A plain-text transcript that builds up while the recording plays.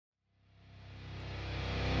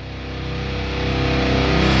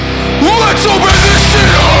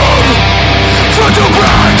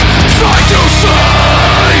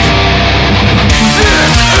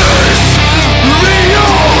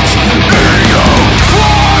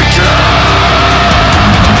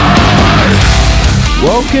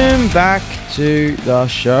Welcome back to the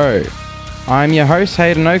show. I'm your host,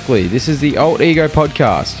 Hayden Oakley. This is the Alt Ego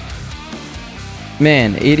Podcast.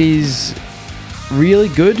 Man, it is really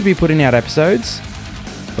good to be putting out episodes,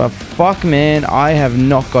 but fuck man, I have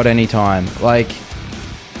not got any time.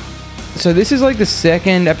 So this is like the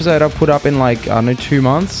second episode I've put up in 2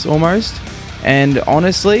 months almost, and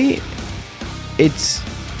honestly, it's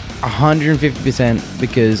 150%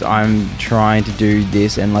 because I'm trying to do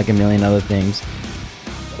this and a million other things.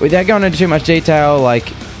 Without going into too much detail,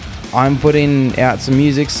 I'm putting out some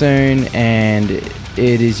music soon, and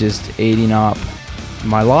it is just eating up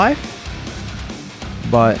my life.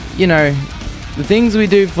 But the things we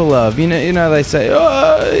do for love, they say,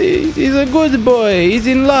 oh, he's a good boy, he's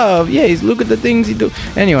in love. Yeah, look at the things he do.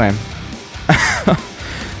 Anyway,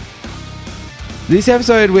 this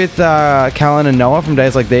episode with Callen and Noah from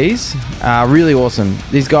Days Like These, really awesome.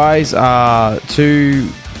 These guys are two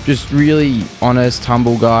just really honest,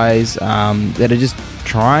 humble guys that are just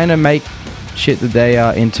trying to make shit that they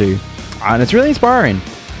are into. And it's really inspiring.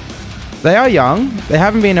 They are young. They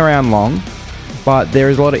haven't been around long. But there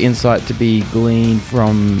is a lot of insight to be gleaned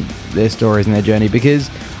from their stories and their journey. Because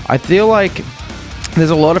I feel like there's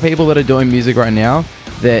a lot of people that are doing music right now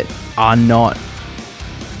that are not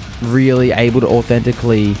really able to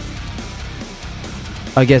authentically,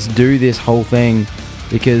 do this whole thing.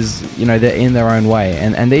 Because, they're in their own way.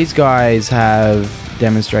 And these guys have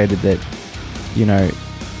demonstrated that, you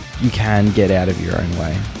can get out of your own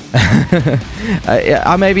way.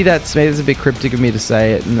 Maybe that's a bit cryptic of me to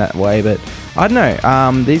say it in that way, but I don't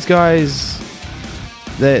know. These guys,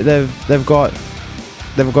 they've got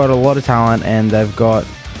a lot of talent, and they've got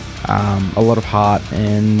a lot of heart,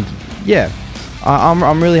 and yeah.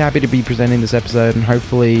 I'm really happy to be presenting this episode, and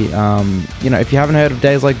hopefully, if you haven't heard of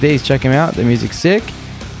Days Like These, check them out. Their music's sick,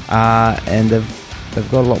 and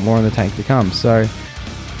they've got a lot more in the tank to come. So,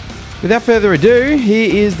 without further ado,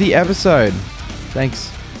 here is the episode.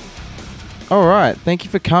 Thanks. All right, thank you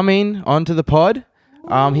for coming onto the pod.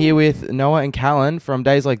 I'm here with Noah and Callen from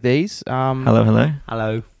Days Like These.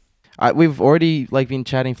 Hello. We've already been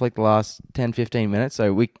chatting for the last 10-15 minutes,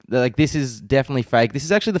 so this is definitely fake. This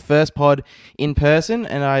is actually the first pod in person,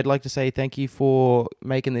 and I'd like to say thank you for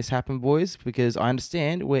making this happen, boys, because I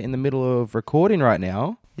understand we're in the middle of recording right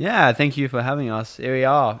now. Yeah, thank you for having us. Here we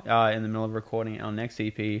are in the middle of recording our next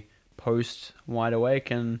EP, post Wide Awake,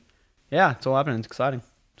 and yeah, it's all happening. It's exciting.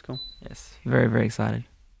 It's cool. Yes, very, very excited.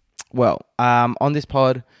 Well, on this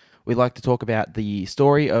pod, we'd like to talk about the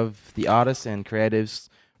story of the artists and creatives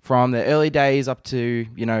from the early days up to,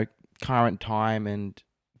 current time, and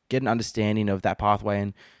get an understanding of that pathway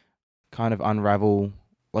and kind of unravel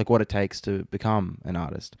what it takes to become an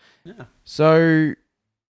artist. Yeah. So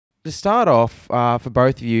to start off, for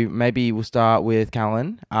both of you, maybe we'll start with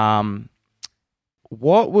Callen.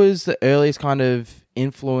 What was the earliest kind of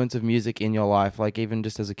influence of music in your life, even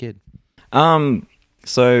just as a kid?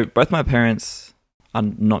 So both my parents are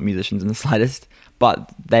not musicians in the slightest,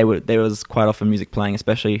 but there was quite often music playing,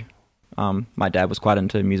 especially my dad was quite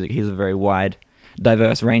into music. He has a very wide,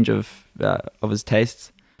 diverse range of his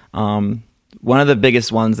tastes. One of the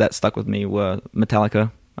biggest ones that stuck with me were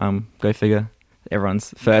Metallica. Go figure,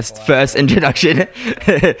 everyone's first introduction.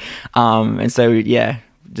 And so yeah,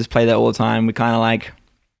 just play that all the time. We kind of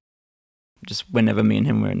just whenever me and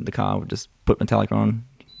him were in the car, we'd just put Metallica on.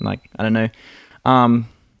 I don't know. And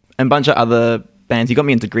a bunch of other bands. He got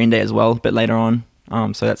me into Green Day as well, but later on.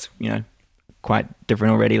 So that's quite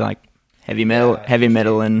different already. Heavy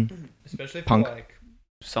metal, and especially punk. For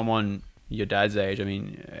someone your dad's age. I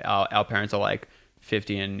mean, our parents are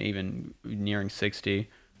 50 and even nearing 60.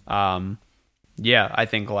 Yeah, I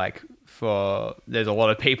think there's a lot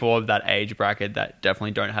of people of that age bracket that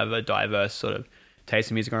definitely don't have a diverse sort of taste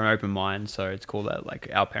in music or an open mind. So it's cool that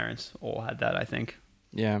our parents all had that, I think.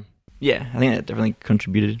 Yeah. Yeah, I think that definitely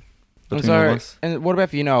contributed. And so, and what about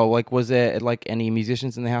for you, Noah? Was there any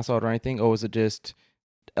musicians in the household or anything, or was it just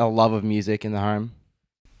a love of music in the home?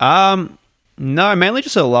 No, mainly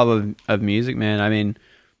just a love of music, man. I mean,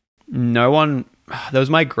 no one. There was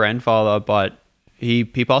my grandfather, but he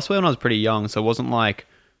passed away when I was pretty young, so it wasn't like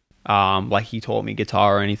he taught me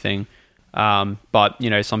guitar or anything. But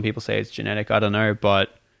some people say it's genetic. I don't know,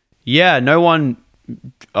 but yeah, no one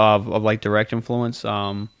of direct influence.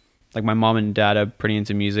 My mom and dad are pretty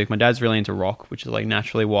into music. My dad's really into rock, which is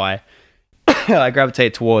naturally why I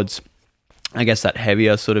gravitate towards, I guess, that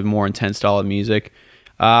heavier, sort of more intense style of music.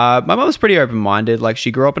 My mom was pretty open-minded. She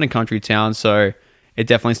grew up in a country town, so it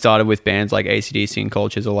definitely started with bands like AC/DC and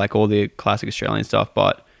Cultures, or all the classic Australian stuff.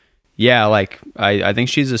 But yeah, I think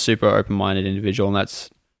she's a super open-minded individual, and that's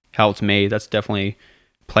helped me. That's definitely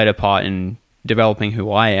played a part in developing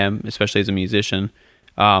who I am, especially as a musician.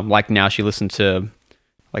 Like now she listens to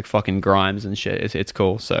like fucking Grimes and shit. It's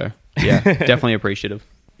cool. So yeah, definitely appreciative.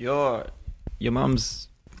 Your mum's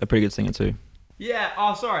a pretty good singer too. Yeah.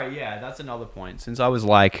 Oh, sorry. Yeah, that's another point. Since I was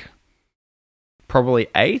like probably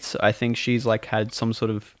 8, I think she's like had some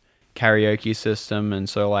sort of karaoke system, and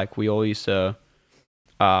so like we all used to,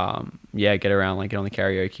 get around, like get on the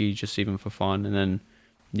karaoke just even for fun, and then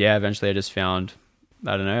eventually I just found,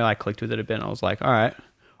 I don't know, I clicked with it a bit, and I was like, all right,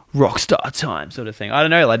 rock star time sort of thing. I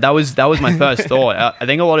don't know, like that was my first thought. I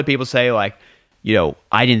think a lot of people say like,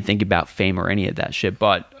 I didn't think about fame or any of that shit,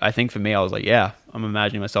 but I think for me, I was like, yeah, I'm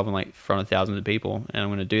imagining myself in like front of thousands of people, and I'm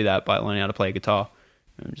going to do that by learning how to play a guitar,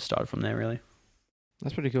 and just started from there really.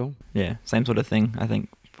 That's pretty cool. Yeah, same sort of thing. I think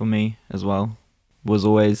for me as well was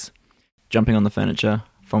always jumping on the furniture.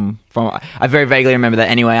 From I very vaguely remember that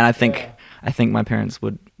anyway, and I think my parents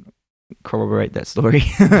would corroborate that story.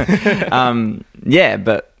 But I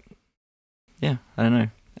don't know.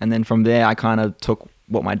 And then from there, I kind of took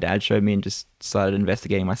what my dad showed me and just started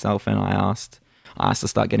investigating myself. And I asked to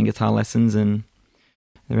start getting guitar lessons, and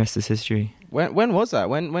the rest is history. When was that?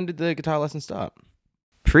 When did the guitar lesson start?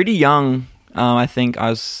 Pretty young. I think I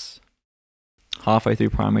was halfway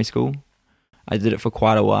through primary school. I did it for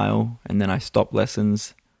quite a while, and then I stopped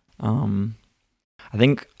lessons. I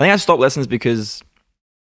think I stopped lessons because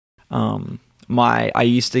I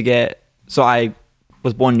used to get, so I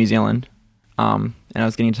was born in New Zealand, and I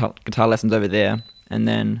was getting guitar lessons over there, and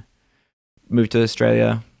then moved to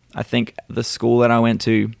Australia. I think the school that I went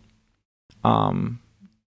to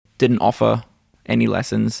didn't offer any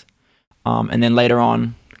lessons, and then later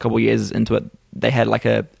on, a couple of years into it, they had like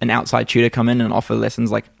an outside tutor come in and offer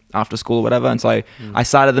lessons like after school or whatever, and so I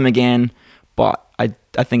started them again, but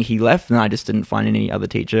I think he left, and I just didn't find any other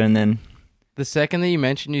teacher, and then the second that you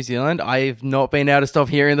mentioned New Zealand, I've not been able to stop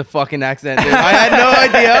hearing the fucking accent, dude. I had no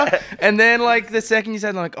idea. And then, like, the second you said,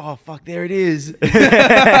 I'm like, oh, fuck, there it is.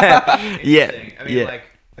 Yeah. I mean, like,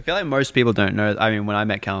 I feel like most people don't know. I mean, when I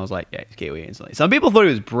met Callen, I was like, yeah, he's Kiwi instantly. Some people thought he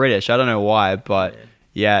was British. I don't know why, but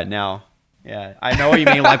now, I know what you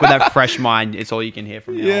mean. Like, with that fresh mind, it's all you can hear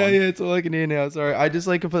from now on. Yeah, it's all I can hear now. Sorry. I just,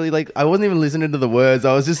 like, completely, like, I wasn't even listening to the words.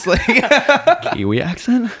 I was just, like... Kiwi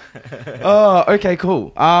accent? Oh, okay, cool.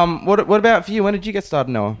 What about for you? When did you get started,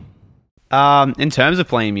 Noah? In terms of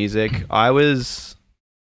playing music, I was...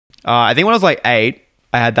 I think when I was, like, 8,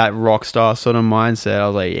 I had that rock star sort of mindset. I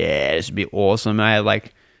was like, yeah, this would be awesome. And I had,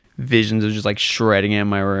 like, visions of just, like, shredding it in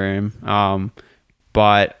my room.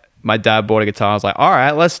 But my dad bought a guitar. I was like, all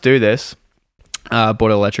right, let's do this. Bought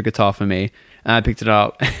an electric guitar for me, and I picked it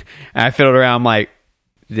up and I fiddled around. I'm like,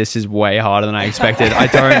 this is way harder than I expected. I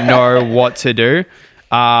don't know what to do.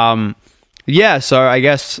 So I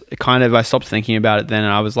guess kind of I stopped thinking about it then,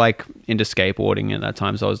 and I was like into skateboarding at that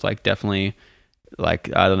time, so I was like definitely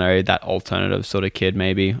like, I don't know, that alternative sort of kid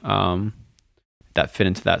maybe, that fit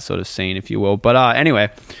into that sort of scene, if you will. But anyway,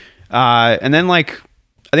 and then like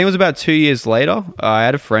I think it was about 2 years later, I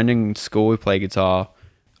had a friend in school who played guitar,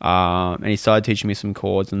 and he started teaching me some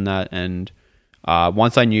chords and that, and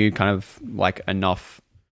once I knew kind of like enough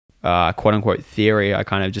quote unquote theory, I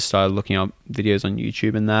kind of just started looking up videos on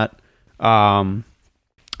YouTube and that.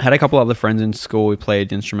 Had a couple other friends in school who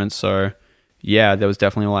played instruments, so yeah, there was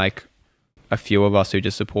definitely like a few of us who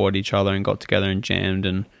just supported each other and got together and jammed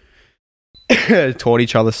and taught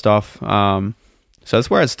each other stuff. So that's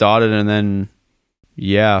where it started, and then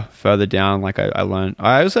further down, like I learned.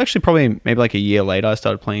 I was actually probably maybe like a year later, I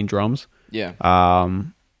started playing drums. Yeah.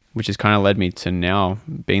 Which has kind of led me to now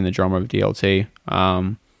being the drummer of DLT.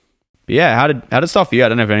 But yeah, how did stuff for you? I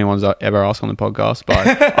don't know if anyone's ever asked on the podcast,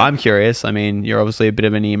 but I'm curious. I mean, you're obviously a bit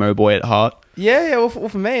of an emo boy at heart. Yeah. Well,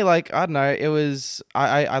 for me, like, I don't know, it was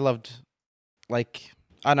I loved, like,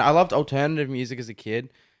 I don't know, I loved alternative music as a kid.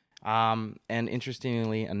 And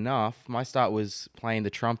interestingly enough, my start was playing the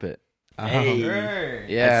trumpet.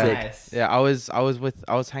 Yeah, Nice. Yeah, I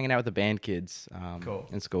was hanging out with the band kids Cool.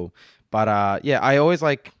 in school. But I always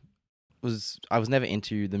like I was never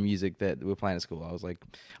into the music that we were playing at school. I was like,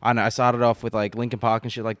 I don't know, I started off with like Linkin Park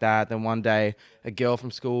and shit like that. Then one day a girl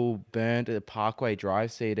from school burned a Parkway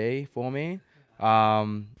Drive CD for me.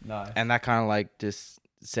 Nice. And that kind of like just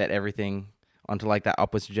set everything onto like that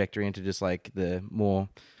upwards trajectory into just like the more,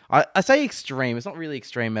 I say extreme. It's not really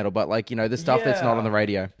extreme metal, but like, you know, the stuff that's not on the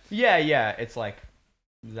radio. Yeah. It's like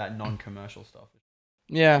that non-commercial stuff.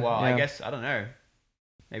 Yeah. Well, yeah. I guess, I don't know.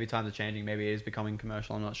 Maybe times are changing. Maybe it is becoming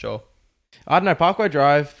commercial. I'm not sure. I don't know. Parkway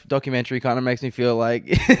Drive documentary kind of makes me feel like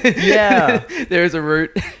Yeah. there is a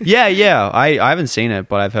route. Yeah. I haven't seen it,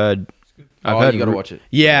 but I've heard. You got to watch it.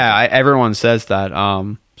 Yeah, everyone says that.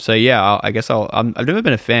 So yeah, I guess I've never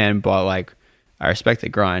been a fan, but like I respect the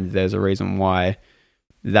grind. There's a reason why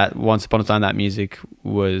that once upon a time that music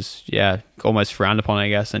was almost frowned upon, I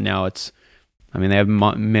guess, and now it's. I mean, they have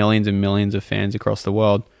millions and millions of fans across the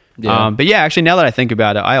world. Yeah. But yeah, actually, now that I think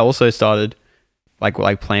about it, I also started like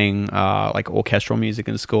playing like orchestral music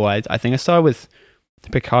in school. I think I started with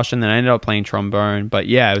percussion, then I ended up playing trombone. But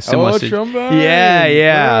yeah, it was similar. Trombone.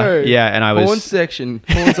 Yeah, Bro. and I was Horn section.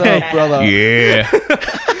 Horns up, brother. yeah.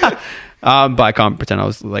 But I can't pretend I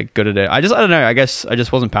was like good at it. I don't know. I guess I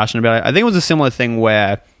just wasn't passionate about it. I think it was a similar thing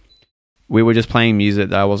where we were just playing music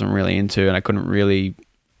that I wasn't really into, and I couldn't really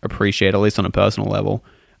appreciate, at least on a personal level.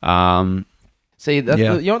 See, that's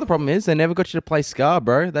Yeah. you know what the problem is? They never got you to play ska,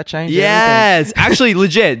 bro. That changed Yes, actually,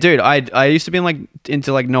 legit, dude. I used to be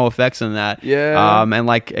into like no effects and that. Yeah. And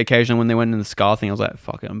like occasionally when they went into the ska thing, I was like,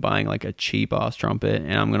 fuck it, I'm buying like a cheap ass trumpet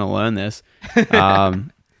and I'm gonna learn this.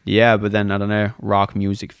 Yeah, but then I don't know, rock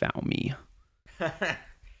music found me.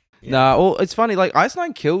 Nah, well, it's funny. Like Ice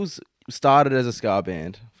Nine Kills started as a ska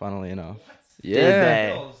band. Funnily enough.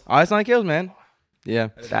 Yeah. Ice Nine Kills, man. Yeah.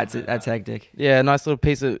 That's it. That's hectic. Yeah, nice little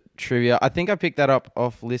piece of trivia. I think I picked that up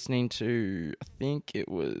off listening to. I think it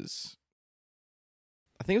was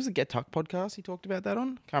the Get Tuck podcast. He talked about that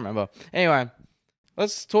on. Can't remember. Anyway,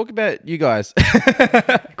 let's talk about you guys.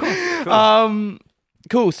 Cool.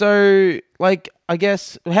 Cool. So, like, I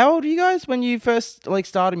guess, how old are you guys when you first like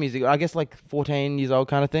started music? I guess like 14 years old,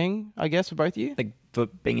 kind of thing. I guess for both of you, Like for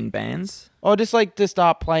being in bands. or just like to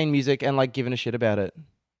start playing music and like giving a shit about it.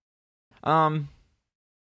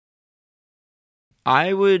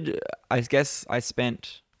 I guess I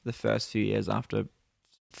spent the first few years after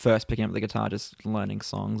first picking up the guitar just learning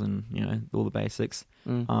songs and, you know, all the basics.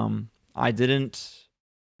 I don't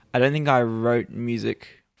think I wrote music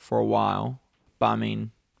for a while, but I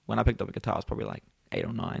mean, when I picked up a guitar, I was probably like 8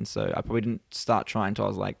 or 9, so I probably didn't start trying until I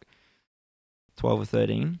was like 12 or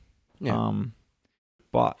 13. Yeah.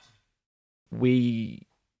 But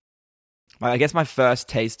I guess my first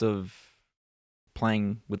taste of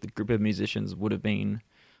playing with a group of musicians would have been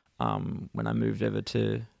when I moved over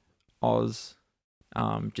to Oz.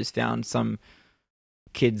 Just found some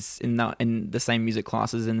kids in the same music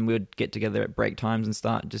classes, and we would get together at break times and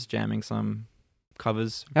start just jamming some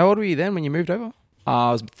covers. How old were you then when you moved over?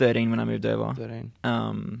 I was 13 when I moved over.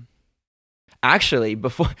 13. Actually,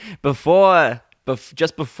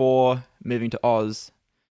 just before moving to Oz,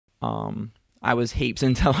 I was heaps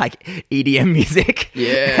into like EDM music.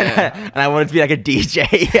 Yeah. And I wanted to be like a DJ.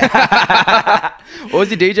 What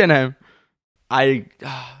was your DJ name? I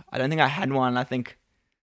don't think I had one. I think,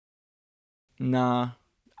 I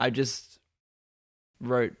just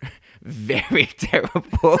wrote very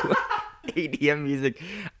terrible EDM music.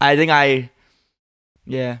 I think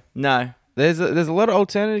no. There's a lot of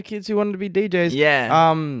alternative kids who wanted to be DJs. Yeah.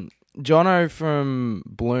 Jono from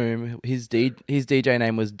Bloom, his DJ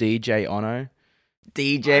name was DJ Ono.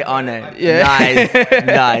 DJ on it. Yeah.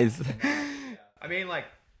 Nice. I mean, like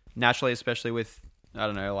naturally, especially with I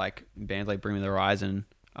don't know, like bands like Bring Me the Horizon,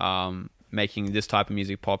 making this type of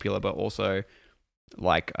music popular, but also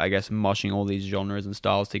like I guess moshing all these genres and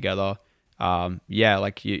styles together.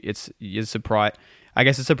 Like you're surprised. I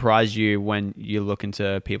guess it surprised you when you look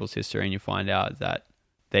into people's history and you find out that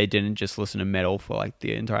they didn't just listen to metal for like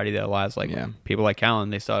the entirety of their lives. Like people like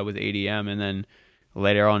Callen, they started with EDM and then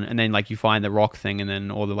later on, and then like you find the rock thing and then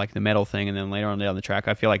or the like the metal thing and then later on down the track.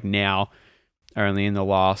 I feel like now, only in the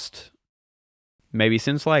last maybe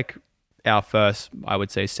since like our first, I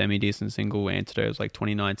would say semi-decent single Antidote was like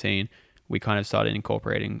 2019, we kind of started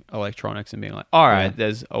incorporating electronics and being like, all right,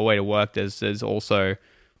 there's a way to work. There's also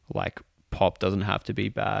like pop doesn't have to be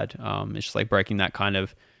bad. It's just like breaking that kind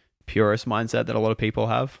of purist mindset that a lot of people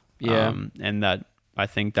have. And that I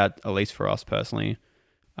think that at least for us personally,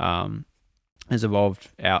 has evolved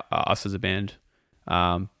us as a band.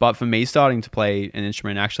 But for me, starting to play an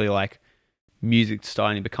instrument, actually like music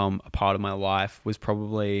starting to become a part of my life was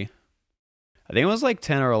probably, I think it was like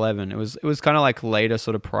 10 or 11. It was kind of like later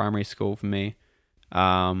sort of primary school for me.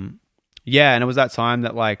 And it was that time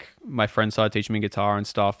that like my friends started teaching me guitar and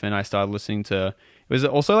stuff, and I started listening to. It was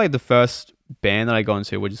also like the first band that I got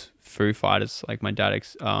into, which is Foo Fighters. Like my dad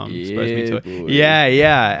exposed me to it. Boy.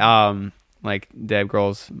 Yeah. Like Dave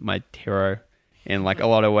Grohl's my hero in like a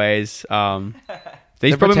lot of ways.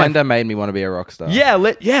 The Pretender made me want to be a rock star.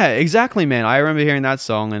 Yeah, exactly, man. I remember hearing that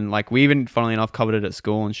song, and like we even, funnily enough, covered it at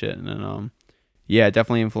school and shit. And it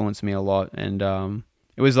definitely influenced me a lot. And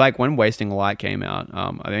it was like when Wasting Light came out.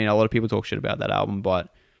 I mean, a lot of people talk shit about that album, but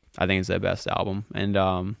I think it's their best album. And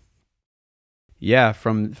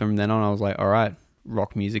from then on, I was like, all right,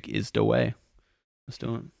 rock music is the way. Let's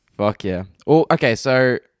do it. Fuck yeah. Well, okay,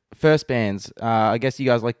 so first bands. I guess you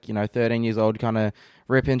guys 13 years old, kind of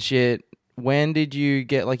ripping shit. When did you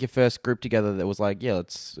get like your first group together that was like, yeah,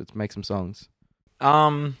 let's make some songs?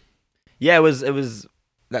 Yeah, it was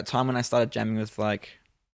that time when I started jamming with like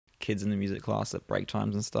kids in the music class at break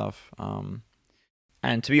times and stuff.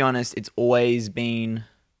 And to be honest, it's always been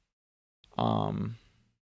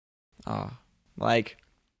like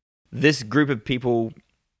this group of people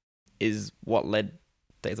is what led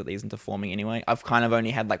Days Like These into forming anyway. I've kind of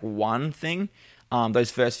only had like one thing.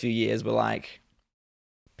 Those first few years were like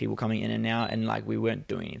people coming in and out, and like we weren't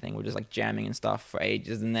doing anything. We were just like jamming and stuff for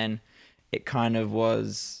ages. And then it kind of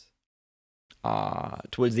was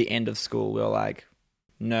towards the end of school, we were like,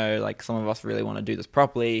 no, like some of us really want to do this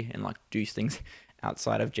properly and like do things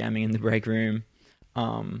outside of jamming in the break room.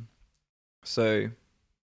 So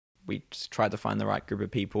we just tried to find the right group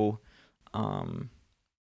of people.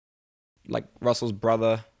 Like Russell's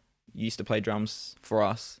brother used to play drums for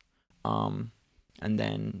us. And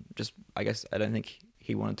then just, I guess, I don't think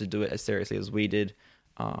he wanted to do it as seriously as we did.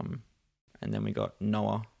 And then we got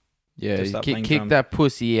Noah. Yeah, kick that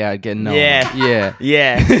pussy out, get Noah. Yeah.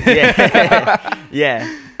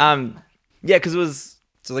 Because it was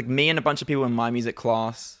like me and a bunch of people in my music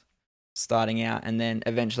class starting out, and then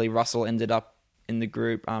eventually Russell ended up in the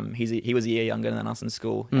group. He was a year younger than us in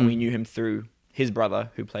school, and we knew him through his brother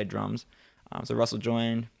who played drums. So Russell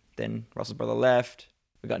joined, then Russell's brother left.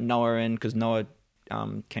 We got Noah in because Noah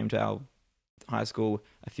came to our high school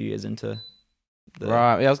a few years into the...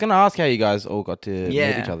 Right. Yeah, I was going to ask how you guys all got to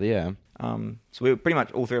meet each other, yeah. So we were pretty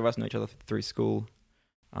much all three of us knew each other through school.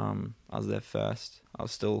 I was there first. I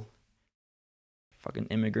was still fucking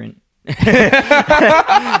immigrant. But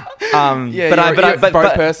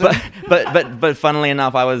funnily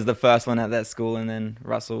enough, I was the first one at that school, and then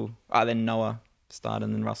then Noah started,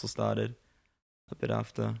 and then Russell started a bit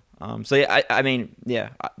after. So yeah, I mean, yeah,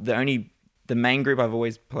 the main group I've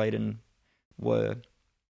always played in were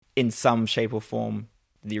in some shape or form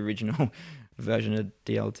the original version of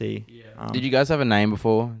DLT. Yeah. Did you guys have a name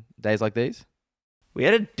before Days Like These? We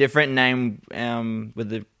had a different name. With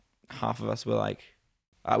the half of us were like,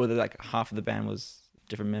 half of the band was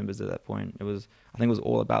different members at that point. I think it was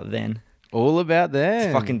All About Then. All About Then.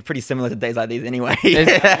 It's fucking pretty similar to Days Like These anyway. In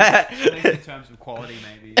terms of quality,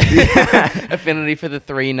 maybe. Affinity for the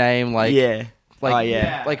three name, like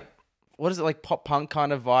like what is it, like pop punk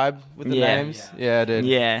kind of vibe with the names? Yeah, dude.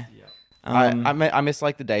 Yeah. I miss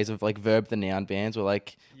like the days of like Verb the Noun bands where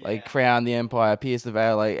like Crown the Empire, Pierce the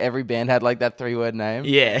Veil, like every band had like that 3-word name.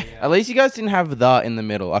 Yeah. At least you guys didn't have the in the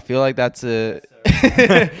middle. I feel like that's a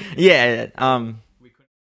yeah. We couldn't,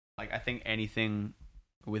 like, I think anything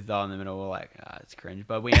with the in the middle, we're like, it's cringe,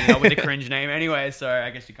 but we ended up with a cringe name anyway, so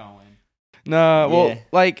I guess you can't win. No, well,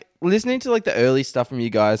 like listening to like the early stuff from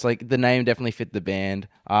you guys, like the name definitely fit the band.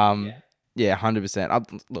 Yeah,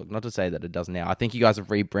 100%. Look, not to say that it does now. I think you guys have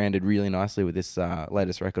rebranded really nicely with this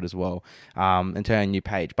latest record as well, and turn a new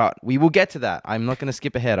page. But we will get to that. I'm not going to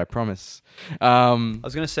skip ahead, I promise. I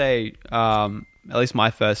was going to say, at least my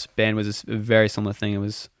first band was a very similar thing. It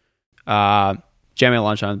was jamming at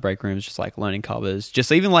lunchtime in the break rooms, just like learning covers,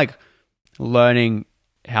 just even like learning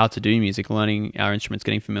how to do music, learning our instruments,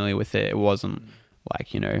 getting familiar with it. It wasn't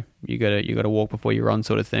like, you gotta walk before you run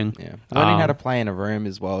sort of thing. Yeah, learning how to play in a room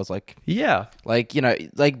as well is like, like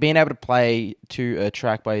being able to play to a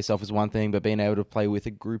track by yourself is one thing, but being able to play with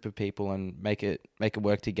a group of people and make it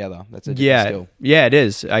work together, that's a different skill. Yeah, it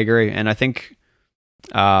is. I agree, and I think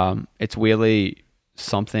it's weirdly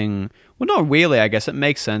something. Well, not really. I guess it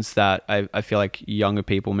makes sense that I feel like younger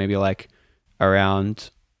people, maybe like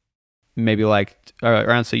around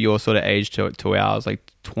so your sort of age to ours,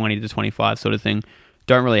 like 20 to 25 sort of thing,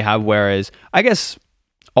 don't really have. Whereas I guess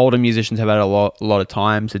older musicians have had a lot of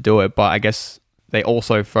time to do it, but I guess they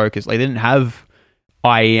also focused, like they didn't have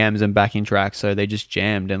IEMs and backing tracks, so they just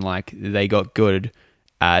jammed and like they got good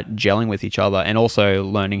at gelling with each other and also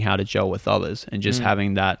learning how to gel with others and just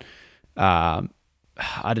having that, I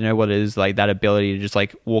don't know what it is, like that ability to just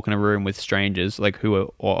like walk in a room with strangers, like who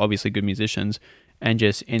are obviously good musicians, and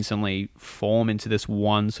just instantly form into this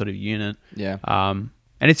one sort of unit. Yeah.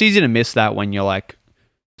 And it's easy to miss that when you're like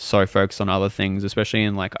so focused on other things, especially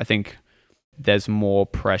in like, I think there's more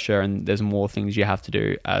pressure and there's more things you have to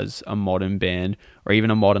do as a modern band or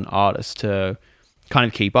even a modern artist to kind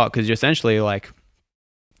of keep up. Cause you're essentially like,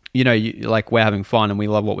 like we're having fun and we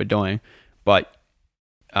love what we're doing, but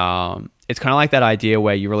it's kind of like that idea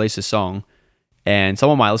where you release a song and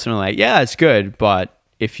someone might listen and like, yeah, it's good. But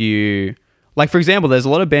if you, like, for example, there's a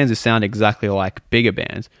lot of bands that sound exactly like bigger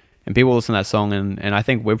bands, and people listen to that song, and I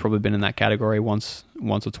think we've probably been in that category once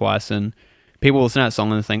or twice, and people listen to that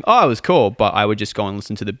song and think, oh, it was cool, but I would just go and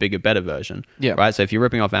listen to the bigger, better version. Yeah. Right. So if you're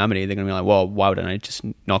ripping off Amity, they're gonna be like, well, why would I just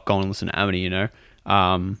not go and listen to Amity? You know.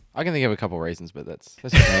 I can think of a couple of reasons, but that's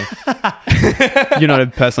just me. You're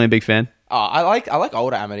not personally a big fan. Oh, I like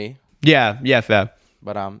older Amity. Yeah. Yeah. Fair.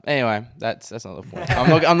 But anyway, that's not the point.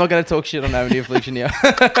 I'm not going to talk shit on Amity Affliction here.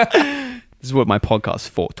 This is what my podcast's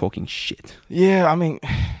for, talking shit. Yeah, I mean,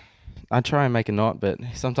 I try and make a knot, but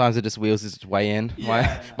sometimes it just wheels its way in.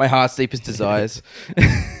 My heart's deepest desires.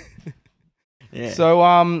 Yeah. So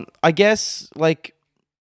I guess like,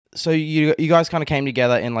 so you guys kind of came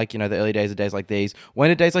together in like, you know, the early days of Days Like These. When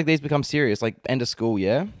did Days Like These become serious? Like end of school,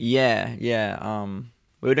 yeah? Yeah.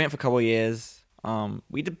 We were doing it for a couple of years.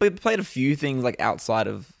 We played a few things like outside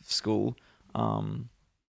of school.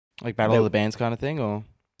 Like Battle of the Bands kind of thing, or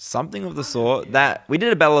something of the sort. That we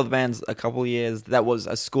did a Battle of the Bands a couple of years. That was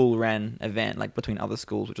a school ran event, like between other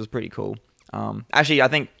schools, which was pretty cool. Actually, I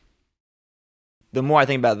think the more I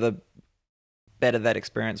think about it, the better that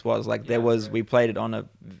experience was. Like we played it on a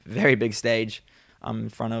very big stage, in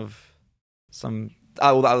front of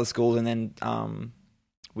all the other schools, and then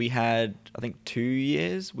we had, I think, 2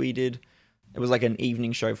 years we did. It was like an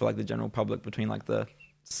evening show for like the general public between like the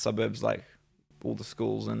suburbs, like all the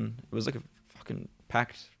schools, and it was like a fucking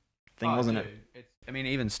packed thing, wasn't it? I mean,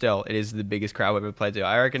 even still, it is the biggest crowd we've ever played to.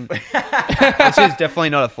 I reckon this is definitely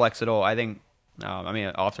not a flex at all. I think, I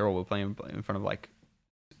mean, after all, we're playing in front of like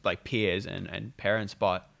peers and parents,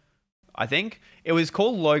 but I think it was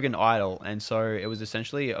called Logan Idol, and so it was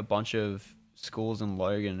essentially a bunch of schools in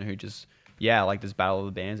Logan who just, like this Battle of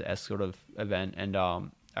the Bands-esque sort of event, and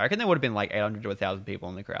I reckon there would have been like 800 to 1,000 people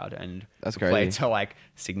in the crowd, and that's crazy. Played to like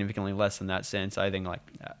significantly less than that sense. I think like,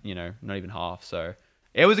 not even half. So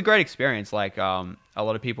it was a great experience. Like a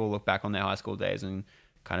lot of people look back on their high school days and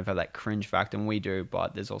kind of have that cringe factor, and we do,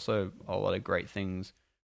 but there's also a lot of great things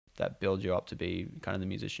that build you up to be kind of the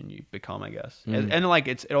musician you become, I guess. And like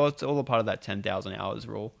it's all a part of that 10,000 hours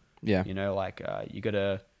rule. Yeah. You know, like you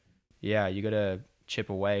gotta chip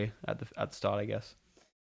away at the start, I guess.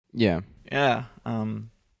 Yeah. Yeah.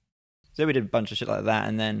 So we did a bunch of shit like that,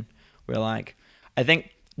 and then we're like, I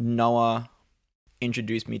think Noah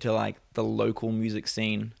introduced me to like the local music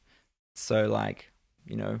scene. So like,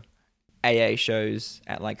 you know, AA shows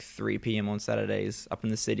at like 3 p.m. on Saturdays up in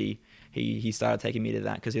the city. He started taking me to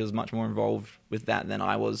that because he was much more involved with that than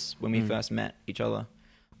I was when we first met each other.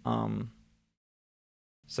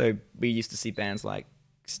 So we used to see bands like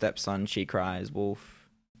Stepson, She Cries, Wolf,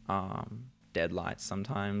 Deadlights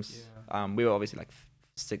sometimes. Yeah. We were obviously like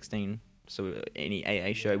 16, so any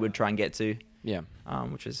AA show we'd try and get to. Yeah.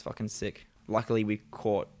 Which is fucking sick. Luckily, we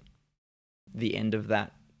caught the end of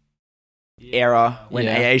that era when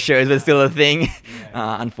AA shows were still a thing.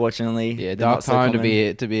 Unfortunately, dark time to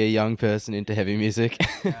be a young person into heavy music.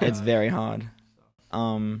 It's very hard.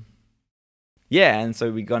 And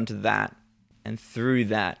so we got into that, and through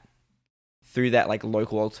that like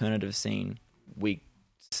local alternative scene, we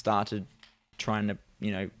started trying to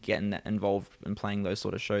get involved in playing those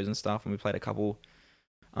sort of shows and stuff, and we played a couple,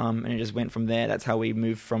 and it just went from there. That's how we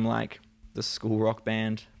moved from like the school rock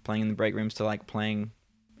band playing in the break rooms to like playing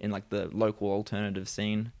in like the local alternative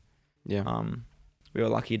scene. We were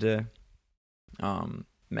lucky to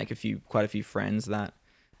make quite a few friends that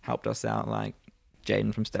helped us out. Like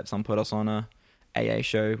Jaden from Stepson put us on a AA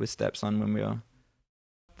show with Stepson when we were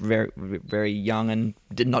very, very young and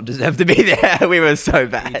did not deserve to be there. We were so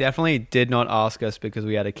bad. He definitely did not ask us because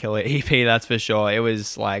we had a killer EP, that's for sure. It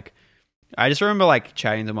was like, I just remember like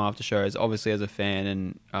chatting to him after shows, obviously as a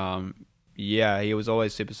fan, and he was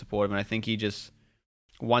always super supportive. And I think he just,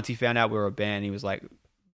 once he found out we were a band, he was like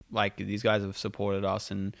these guys have supported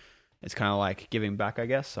us, and it's kind of like giving back, I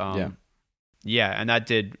guess. And that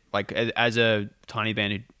did, like, as a tiny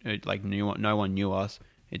band who like no one knew us,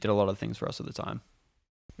 it did a lot of things for us at the time.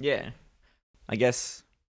 Yeah.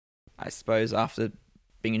 I suppose after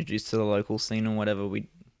being introduced to the local scene and whatever,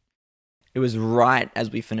 it was right as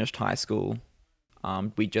we finished high school.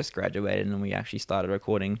 We just graduated and we actually started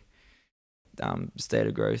recording State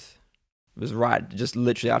of Growth. It was right, just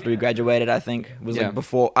literally after we graduated, I think. It was like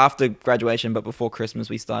after graduation, but before Christmas,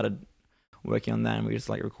 we started working on that, and we just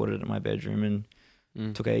like recorded it in my bedroom,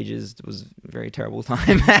 and took ages. It was a very terrible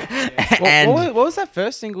time. What was that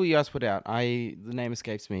first single you guys put out? The name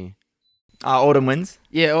escapes me. Autumn Winds.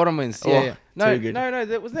 Yeah, Autumn Winds. Yeah. No, good.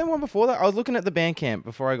 No. Was there one before that? I was looking at the Bandcamp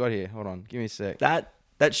before I got here. Hold on, give me a sec. That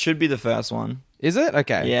should be the first one. Is it?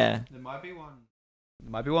 Okay. Yeah. There might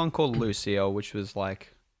be one called Lucille, which was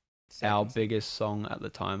like our biggest song at the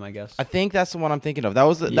time, I guess. I think that's the one I'm thinking of. That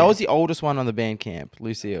was the oldest one on the Bandcamp,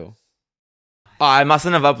 Lucille. I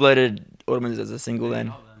mustn't have uploaded Autumn Winds as a single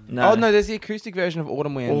then. No. Oh no, there's the acoustic version of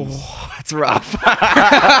Autumn Winds. Oh, it's rough.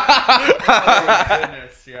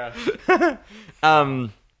 Goodness, yeah.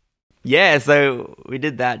 Yeah, so we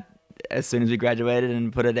did that as soon as we graduated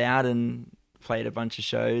and put it out and played a bunch of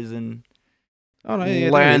shows and Oh no, yeah,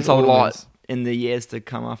 there learned is a Autumn lot Winds. in the years to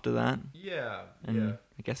come after that. Yeah. And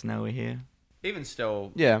I guess now we're here. Even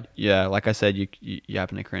still, Yeah. yeah, like I said, you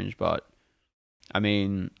happen to cringe, but I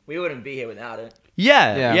mean, We wouldn't be here without it.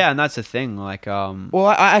 Yeah. yeah, and that's the thing. Like, Well,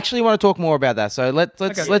 I actually want to talk more about that. So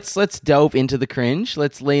let's delve into the cringe.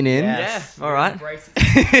 Let's lean in. Yeah, all right.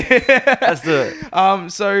 Let's do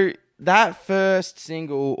it. So that first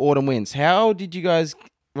single, Autumn Winds, how did you guys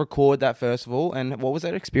record that first of all, and what was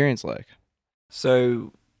that experience like?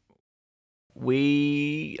 So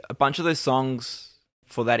a bunch of those songs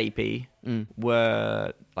for that EP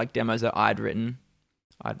were like demos that I'd written,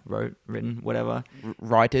 whatever.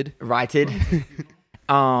 Righted.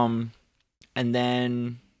 And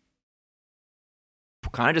then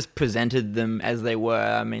kind of just presented them as they were.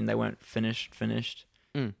 I mean, they weren't finished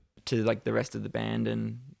to like the rest of the band,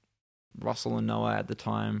 and Russell and Noah at the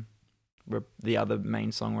time were the other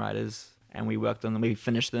main songwriters, and we worked on them. We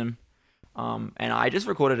finished them. And I just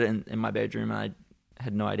recorded it in my bedroom, and I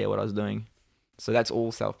had no idea what I was doing. So that's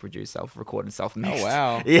all self-produced, self-recorded, self-mixed. Oh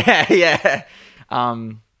wow. Yeah.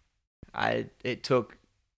 It took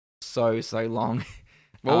so long.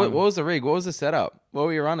 What was the rig? What was the setup? What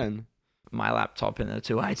were you running? My laptop and a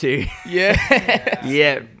 2i2. Yeah.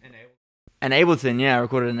 Yeah. And Ableton, yeah, I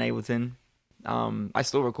recorded in Ableton. I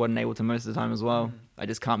still record in Ableton most of the time as well. I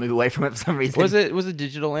just can't move away from it for some reason. Was it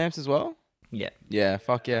digital amps as well? Yeah. Yeah.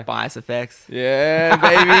 Fuck yeah. Bias effects. Yeah,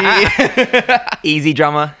 baby. Easy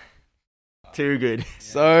drummer. Too good.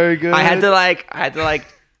 So good. I had to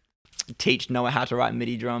teach Noah how to write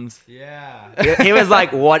MIDI drums. yeah, He was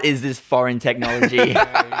like, "What is this foreign technology?"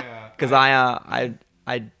 yeah. Because I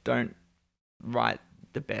don't write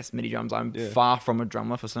the best MIDI drums. I'm far from a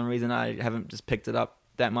drummer for some reason. I haven't just picked it up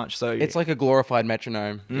that much. So It's like a glorified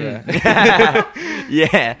metronome. Yeah.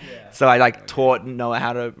 yeah. So I taught Noah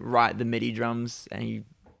how to write the MIDI drums, and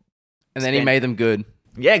And then he made them good.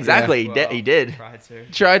 yeah, exactly. Well, He did.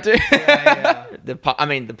 Tried to. Yeah. The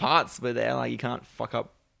parts were there. Like you can't fuck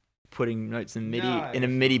up putting notes in MIDI No, in a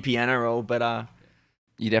MIDI piano roll, but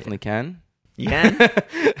You definitely can. you can.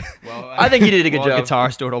 Well, I think you did a good job.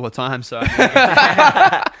 Guitarists do it all the time, so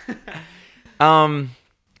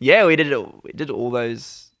Yeah, we did all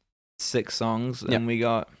those 6 songs, Yep. and we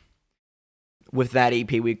got with that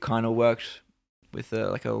EP. We kind of worked with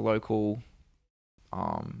a local,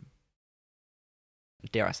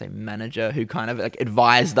 dare I say, manager who kind of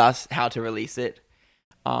advised us how to release it.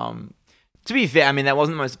 To be fair, I mean that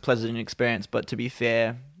wasn't the most pleasant experience, but to be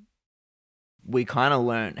fair, we kind of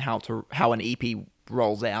learned how an EP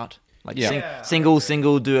rolls out. Like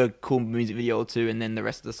single, do a cool music video or 2, and then the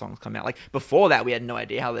rest of the songs come out. Like before that, we had no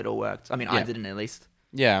idea how that all worked. I mean, I didn't at least.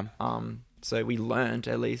 Yeah. So we learned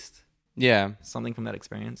at least Yeah. something from that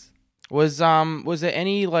experience. Was there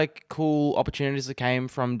any cool opportunities that came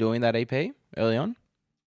from doing that EP early on?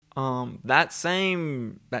 That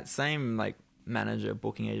same manager,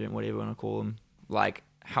 booking agent, whatever you want to call them,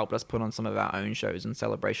 helped us put on some of our own shows in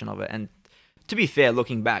celebration of it. And to be fair,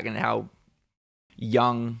 looking back and how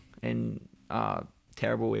young and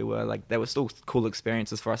terrible we were, there were still cool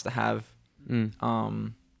experiences for us to have.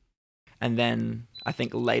 And then I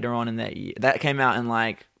think later on in that year, that came out in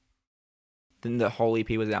then the whole EP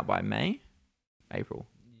was out by April.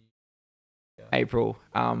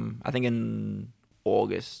 I think in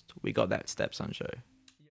August we got that Stepson show.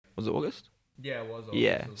 Was it August? yeah, it was.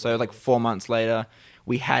 Yeah. So 4 months later,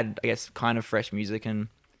 we had, I guess, kind of fresh music, and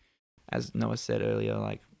as Noah said earlier,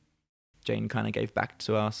 Jane kind of gave back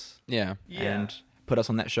to us Yeah. and put us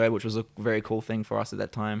on that show, which was a very cool thing for us at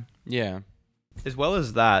that time. Yeah. As well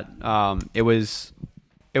as that, it was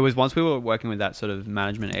once we were working with that sort of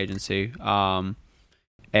management agency,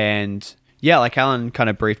 and yeah, like Callen kind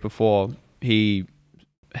of briefed before, he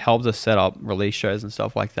helped us set up release shows and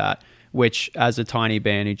stuff like that, which as a tiny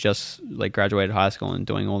band who just graduated high school and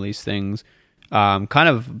doing all these things, kind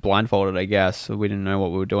of blindfolded, I guess, so we didn't know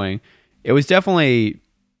what we were doing. It was definitely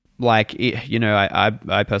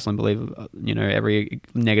I personally believe, every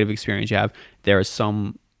negative experience you have, there is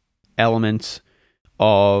some element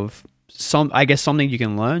of something you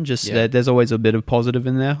can learn. There's always a bit of positive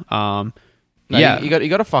in there. You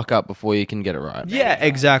got to fuck up before you can get it right. Yeah,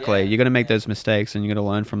 exactly. You got to make those mistakes and you got to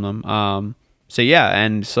learn from them.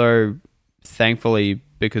 So thankfully,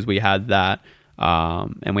 because we had that,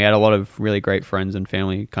 and we had a lot of really great friends and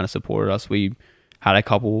family kind of supported us. We had a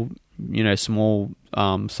couple, small,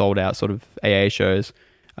 sold out sort of AA shows.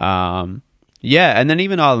 Yeah, and then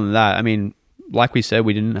even other than that, I mean, like we said,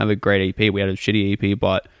 we didn't have a great EP. We had a shitty EP,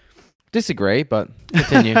 but Disagree, but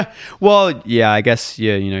continue. well, yeah, I guess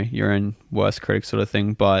your own worst critic sort of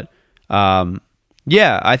thing. But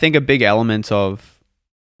yeah, I think a big element of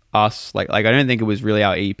us, like I don't think it was really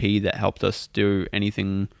our EP that helped us do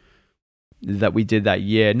anything that we did that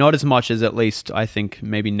year. Not as much as at least I think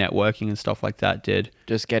maybe networking and stuff like that did.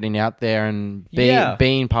 Just getting out there and Yeah.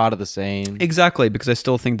 being part of the scene. Exactly, because I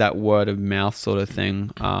still think that word of mouth sort of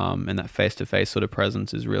thing, and that face to face sort of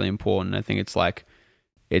presence is really important. I think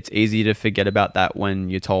it's easy to forget about that when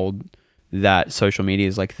you're told that social media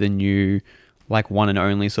is like the new, like one and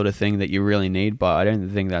only sort of thing that you really need. But I don't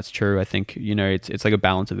think that's true. I think it's like a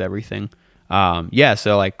balance of everything. Yeah.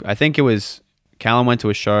 So like I think it was Callen went to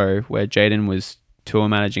a show where Jaden was tour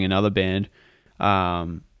managing another band,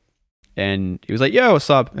 and he was like, "Yo, what's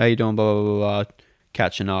up? How you doing? Blah blah blah, blah.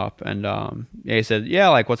 Catching up." And yeah, he said, "Yeah,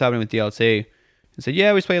 like what's happening with DLT?" And said,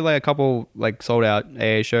 "Yeah, we played like a couple like sold out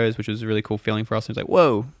AA shows, which was a really cool feeling for us." And he was like,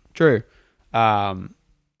 "Whoa, true,"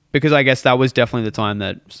 because I guess that was definitely the time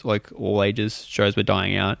that like all ages shows were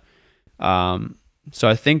dying out. So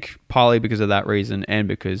I think partly because of that reason, and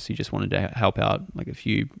because he just wanted to help out like a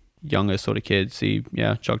few younger sort of kids, he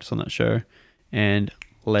chucked us on that show, and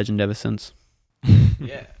legend ever since.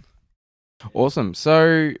 Yeah. Awesome.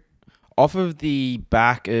 So off of the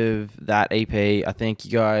back of that EP, I think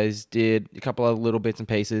you guys did a couple of little bits and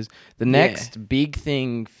pieces. The next big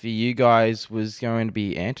thing for you guys was going to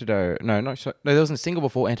be Antidote. No, there wasn't a single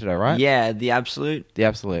before Antidote, right? Yeah, the Absolute. The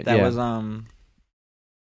Absolute. That yeah. was it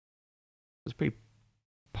was pretty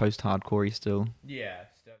post-hardcore-y still. Yeah.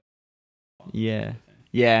 Yeah.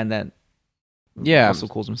 Yeah, and that Yeah. Russell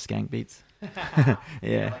calls them skank beats.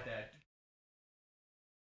 Yeah.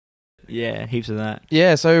 Yeah, heaps of that.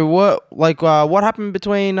 Yeah, so what happened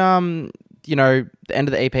between the end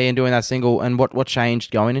of the EP and doing that single, and what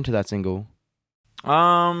changed going into that single?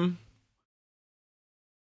 I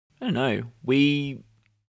don't know.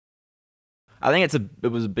 I think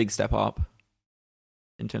it was a big step up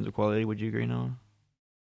in terms of quality. Would you agree, Noah?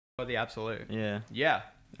 For the Absolute. Yeah. Yeah.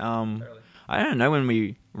 Totally. I don't know when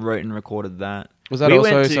we wrote and recorded that. Was that We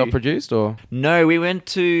also went to- self-produced or? No, we went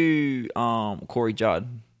to Corey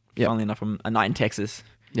Judd. Yep. Funnily enough, from A Night in Texas.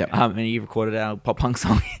 Yeah. And he recorded our pop punk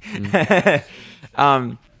song. That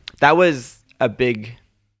was a big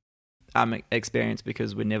experience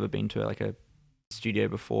because we'd never been to like a studio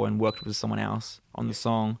before and worked with someone else on the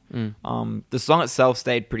song. The song itself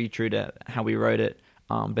stayed pretty true to how we wrote it,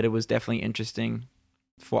 but it was definitely interesting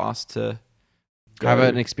for us to Have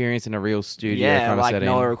an experience in a real studio kind of like setting.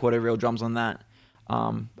 Noah recorded real drums on that.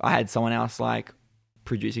 I had someone else like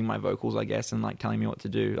producing my vocals, I guess, and like telling me what to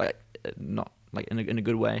do, like not like in a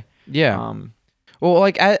good way. Yeah. Well,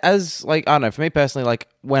 like as like I don't know, for me personally, like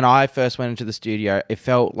when I first went into the studio, it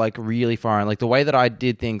felt like really foreign. Like the way that I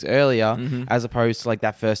did things earlier, as opposed to like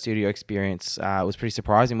that first studio experience, was pretty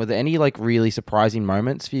surprising. Were there any like really surprising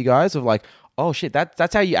moments for you guys of like, oh shit,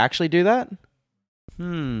 that's how you actually do that?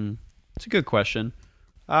 It's a good question.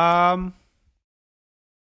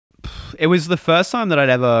 It was the first time that I'd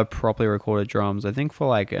ever properly recorded drums. I think for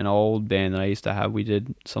like an old band that I used to have, we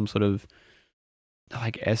did some sort of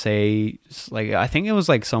like essay, like I think it was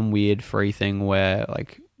like some weird free thing where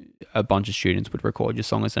like a bunch of students would record your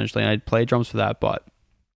song essentially, and I'd play drums for that, but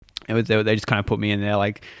it was they just kind of put me in there,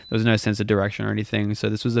 like there was no sense of direction or anything. So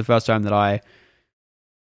this was the first time that I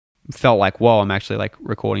felt like, whoa, I'm actually like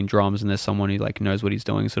recording drums and there's someone who like knows what he's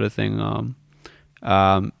doing, sort of thing.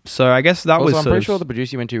 So I guess that Also, was I'm sort pretty of, sure the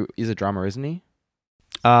producer you went to is a drummer, isn't he?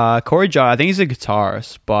 Corey Judd, I think he's a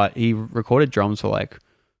guitarist, but he recorded drums for like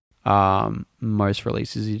most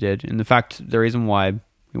releases he did. And the fact, the reason why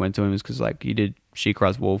we went to him is because like he did She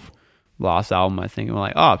Cries Wolf last album, I think, and we're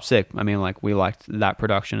like, oh, sick. I mean, like we liked that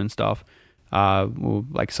production and stuff. We were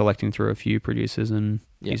like selecting through a few producers, and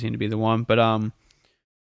he seemed to be the one. But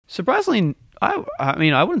surprisingly, I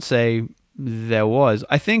mean, I wouldn't say there was.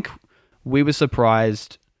 I think we were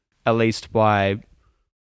surprised, at least by,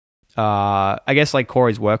 I guess like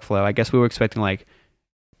Corey's workflow. I guess we were expecting like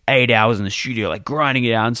 8 hours in the studio, like grinding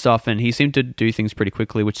it out and stuff, and he seemed to do things pretty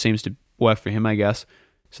quickly, which seems to work for him, I guess.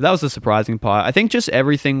 So that was the surprising part. I think just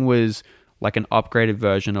everything was like an upgraded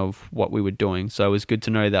version of what we were doing. So it was good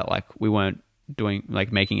to know that like we weren't doing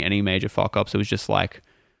like making any major fuck ups. It was just like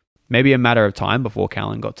maybe a matter of time before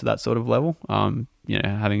Callen got to that sort of level.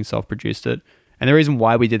 Having self-produced it. And the reason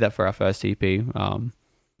why we did that for our first EP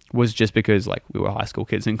was just because like we were high school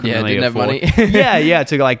kids and couldn't really didn't have afford. money.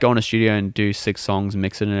 To like go in a studio and do 6 songs,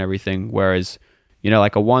 mix it and everything. Whereas,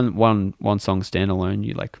 like a one song standalone,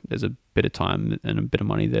 you like there's a bit of time and a bit of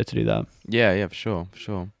money there to do that. Yeah, for sure.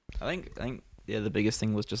 I think the biggest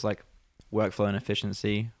thing was just like workflow and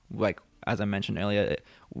efficiency. Like as I mentioned earlier,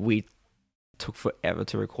 we took forever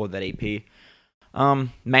to record that EP,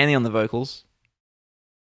 mainly on the vocals.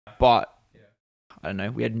 But I don't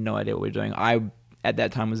know, we had no idea what we were doing. I at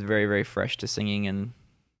that time was very, very fresh to singing and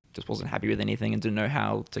just wasn't happy with anything and didn't know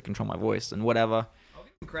how to control my voice and whatever. I'll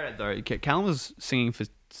give him credit though. Callen was singing for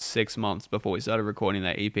 6 months before we started recording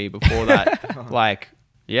that EP. Before that, like,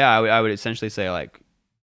 yeah, I would essentially say like,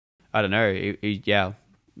 I don't know.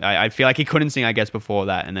 I feel like he couldn't sing, I guess, before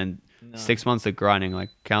that, and then 6 months of grinding. Like,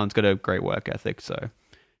 Callen's got a great work ethic, so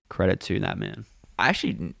credit to that man.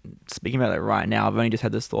 Actually, speaking about it right now, I've only just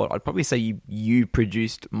had this thought. I'd probably say you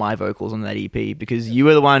produced my vocals on that EP because you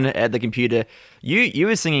were the one at the computer. You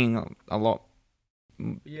were singing a lot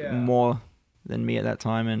more than me at that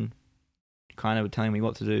time, and kind of telling me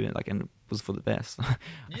what to do. Like, and it was for the best.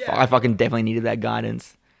 I fucking definitely needed that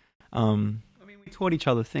guidance. I mean, we taught each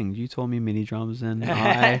other things. You taught me mini drums, and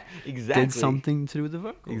I did something to do with the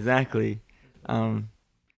vocals. Exactly. Yeah,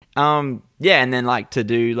 and then like to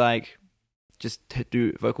do like. Just to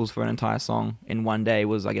do vocals for an entire song in one day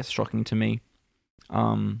was, I guess, shocking to me.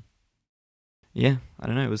 Yeah, I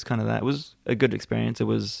don't know. It was kind of that. It was a good experience. It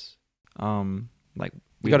was like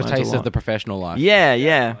you got a taste of the professional life. Yeah.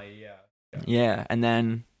 And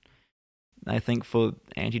then I think for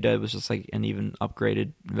Antidote it was just like an even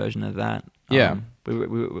upgraded version of that. Yeah, we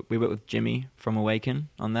worked with Jimmy from Awaken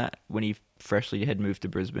on that when he freshly had moved to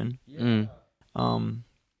Brisbane. And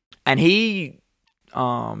he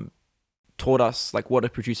taught us like what a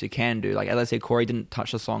producer can do. Like as I said, Corey didn't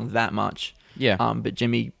touch the song that much. Yeah. But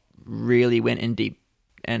Jimmy really went in deep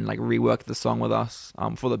and like reworked the song with us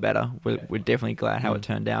for the better. We're definitely glad how it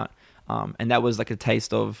turned out. And that was like a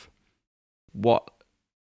taste of what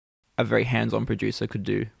a very hands-on producer could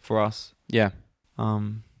do for us. Yeah.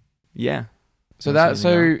 Yeah. So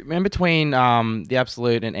in between The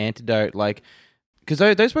Absolute and Antidote, like, because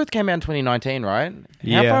those both came out in 2019, right?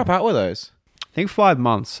 How far apart were those? I think 5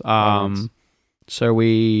 months. So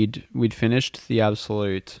we'd finished The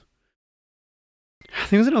Absolute. I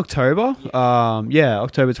think it was in October.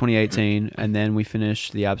 October 2018, and then we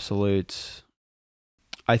finished The Absolute.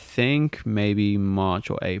 I think maybe March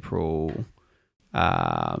or April,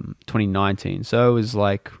 2019. So it was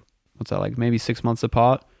like, what's that, like maybe 6 months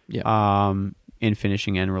apart. Yeah. In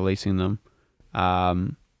finishing and releasing them.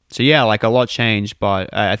 So yeah, like a lot changed,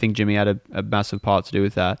 but I think Jimmy had a massive part to do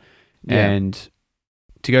with that. Yeah. And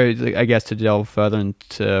to go, I guess, to delve further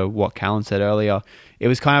into what Callen said earlier, it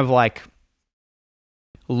was kind of like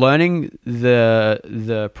learning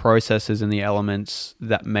the processes and the elements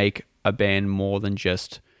that make a band more than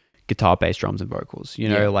just guitar, bass, drums, and vocals. You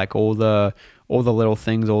know, like all the little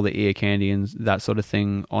things, all the ear candy and that sort of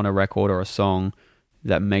thing on a record or a song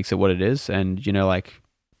that makes it what it is. And you know, like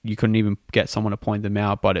you couldn't even get someone to point them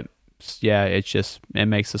out, but it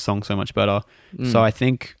makes the song so much better. So I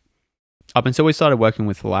think up until we started working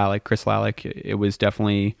with Chris Lalick, it was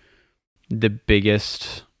definitely the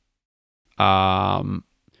biggest, I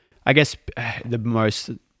guess, the most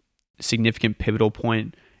significant pivotal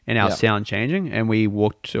point in our sound changing. And we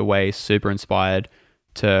walked away super inspired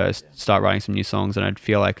to start writing some new songs. And I'd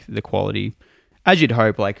feel like the quality, as you'd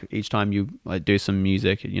hope, like each time you like do some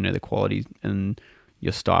music, you know, the quality and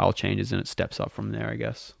your style changes and it steps up from there, I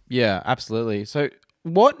guess. Yeah, absolutely. So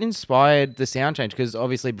what inspired the sound change? Because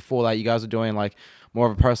obviously before that you guys were doing like more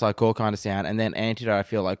of a post-hardcore kind of sound, and then Antidote I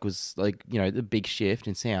feel like was like, you know, the big shift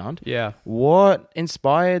in sound. Yeah. What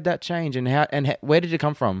inspired that change, and where did it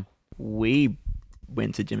come from? We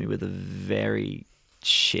went to Jimmy with a very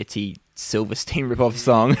shitty Silverstein ripoff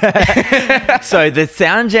song. So the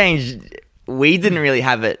sound change, we didn't really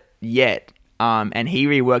have it yet. And he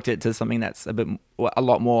reworked it to something that's a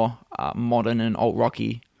lot more modern and alt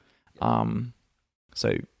rocky.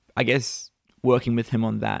 So I guess working with him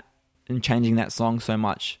on that and changing that song so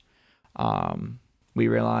much, we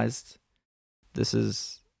realized this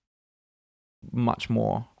is much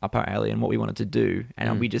more up our alley and what we wanted to do.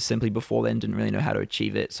 And we just simply before then didn't really know how to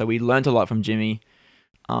achieve it. So we learned a lot from Jimmy.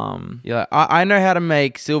 I know how to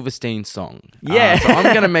make Silverstein song. So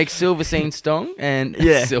I'm gonna make Silverstein song and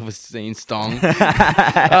Silverstein song.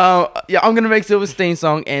 I'm gonna make Silverstein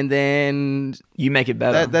song and then you make it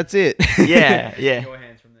better. That's it. Yeah. Your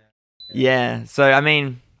hands from there. Yeah. So I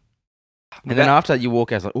mean, and then after that you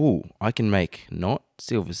walk out like, ooh, I can make not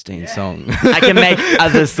Silverstein song. I can make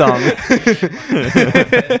other song.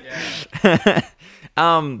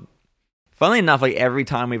 Funnily enough, like every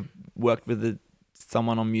time we've worked with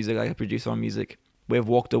someone on music, like a producer on music, we've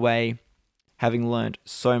walked away having learned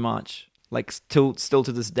so much. Like still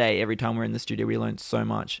to this day, every time we're in the studio, we learned so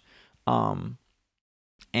much. And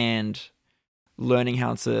learning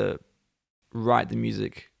how to write the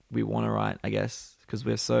music we want to write, I guess, because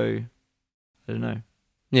we're so, I don't know.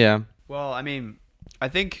 Yeah. Well, I mean, I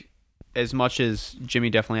think as much as Jimmy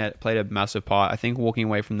definitely played a massive part, I think walking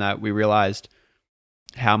away from that, we realized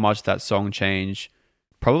how much that song change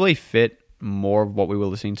probably fit more of what we were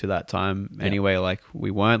listening to that time anyway. Like,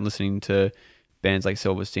 we weren't listening to bands like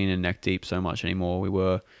Silverstein and Neck Deep so much anymore. We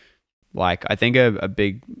were like, I think a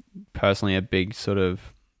big sort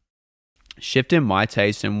of shift in my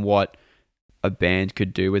taste and what a band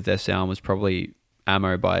could do with their sound was probably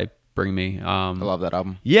Ammo by Bring Me. I love that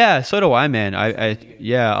album. Yeah, so do I, man.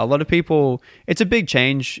 Yeah, a lot of people, it's a big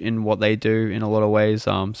change in what they do in a lot of ways.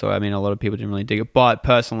 So I mean, a lot of people didn't really dig it, but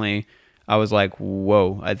personally, I was like,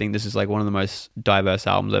 whoa, I think this is like one of the most diverse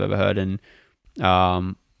albums I've ever heard. And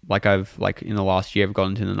like in the last year, I've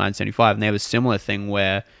gotten to the 1975, and they have a similar thing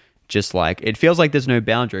where just like it feels like there's no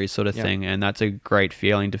boundaries sort of thing, and that's a great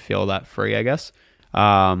feeling to feel that free, I guess.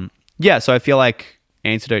 Yeah, so I feel like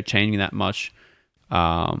Antidote changing that much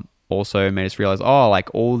also made us realize,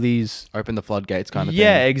 like all these Open the floodgates kind of thing.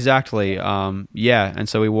 Yeah, exactly. Yeah, and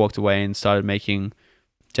so we walked away and started making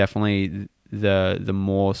definitely the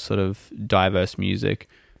more sort of diverse music.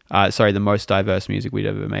 The most diverse music we'd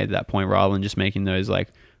ever made at that point, rather than just making those like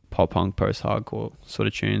pop punk, post hardcore sort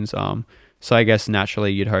of tunes. So I guess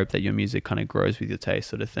naturally you'd hope that your music kind of grows with your taste,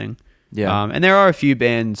 sort of thing. Yeah. And there are a few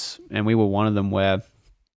bands, and we were one of them, where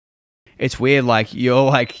it's weird, like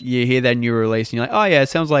you hear that new release and you're like, oh yeah, it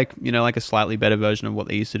sounds like, like a slightly better version of what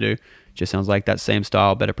they used to do. Just sounds like that same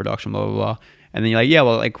style, better production, blah, blah, blah. And then you're like, yeah,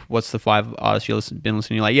 well, like what's the 5 artists you've been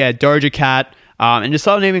listening to? You're like, yeah, Doja Cat. And just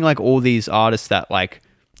start naming like all these artists that like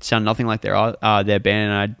sound nothing like their band.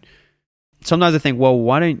 And sometimes I think, well,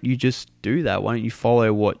 why don't you just do that? Why don't you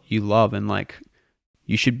follow what you love? And like,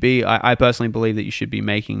 you should be, I personally believe that you should be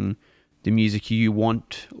making the music you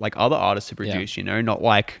want like other artists to produce, not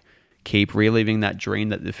like keep reliving that dream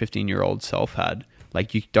that the 15-year-old self had.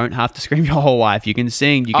 Like, you don't have to scream your whole life. You can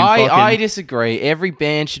sing. You can I disagree. Every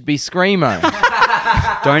band should be screamo.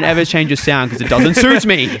 Don't ever change your sound because it doesn't suit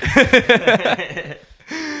me.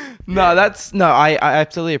 I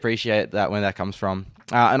absolutely appreciate that when that comes from.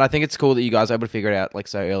 And I think it's cool that you guys are able to figure it out like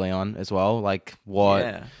so early on as well. Like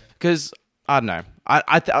what? Because I don't know.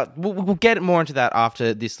 We'll get more into that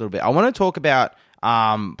after this little bit. I want to talk about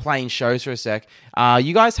playing shows for a sec.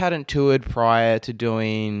 You guys hadn't toured prior to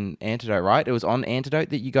doing Antidote, right? It was on Antidote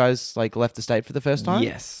that you guys like left the state for the first time?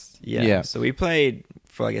 Yes. Yeah. So we played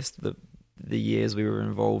for, I guess, the years we were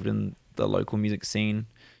involved in the local music scene,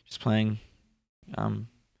 just playing.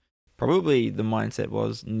 Probably the mindset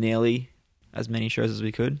was nearly as many shows as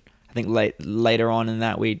we could. I think later on in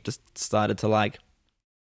that, we just started to like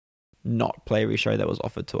not play every show that was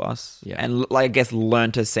offered to us. Yeah. And like, I guess,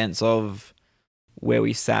 learnt a sense of where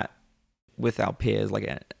we sat with our peers, like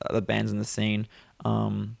other bands in the scene.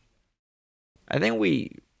 I think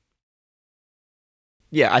we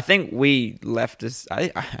left this.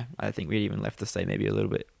 I think we even left the state maybe a little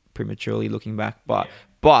bit prematurely looking back, but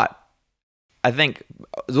I think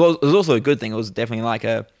it was also a good thing. It was definitely like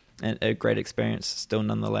a great experience still,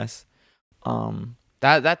 nonetheless.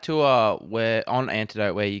 That tour where on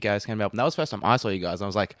Antidote where you guys came up, that was the first time I saw you guys. And I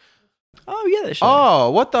was like, oh yeah, that show.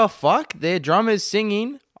 Oh, what the fuck? Their drummer's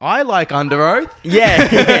singing. I like Under Oath.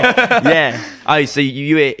 Yeah. Oh, so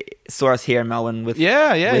you saw us here in Melbourne with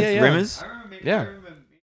Rimmers? Yeah.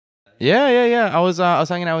 I was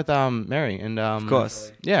hanging out with Mary and of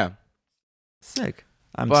course. Yeah. Sick.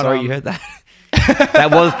 I'm sorry you heard that.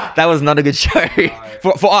 that was not a good show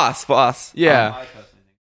for us. Yeah.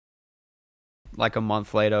 Like a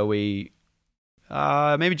month later, we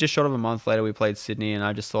maybe just short of a month later, we played Sydney, and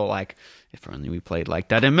I just thought like, if only we played like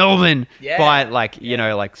that in Melbourne. Yeah. But like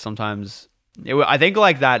like sometimes I think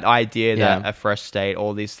like that idea that a fresh state,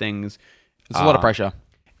 all these things, it's a lot of pressure.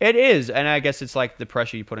 It is, and I guess it's like the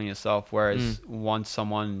pressure you put on yourself. Whereas once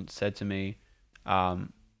someone said to me, like,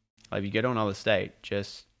 if you go to another state,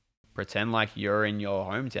 just pretend like you're in your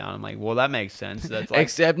hometown. I'm like, well, that makes sense. That's like,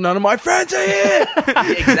 except none of my friends are here.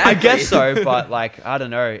 Exactly. I guess so, but like, I don't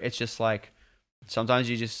know. It's just like sometimes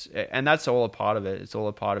you just, and that's all a part of it. It's all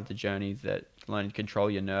a part of the journey, that learning to control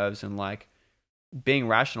your nerves and like being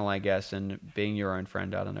rational, I guess, and being your own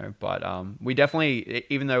friend. I don't know, but we definitely,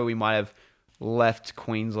 even though we might have left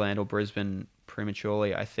Queensland or Brisbane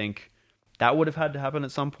prematurely, I think that would have had to happen at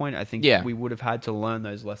some point. I think Yeah. we would have had to learn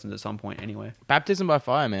those lessons at some point anyway. Baptism by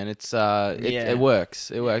fire, man. It Yeah. works.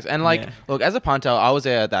 It works. And like, Yeah. look, as a punter, I was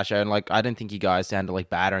there at that show, and like, I didn't think you guys sounded like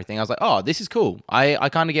bad or anything. I was like, oh, this is cool. I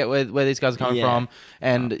kind of get where these guys are coming Yeah. from,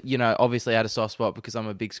 and you know, obviously, I had a soft spot because I'm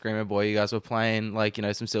a big screamer boy. You guys were playing like, you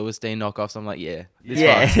know, some Silverstein knockoffs. I'm like, yeah, this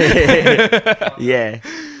fucks. Yeah.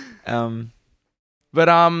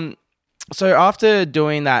 But so after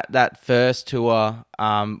doing that first tour,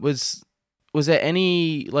 was there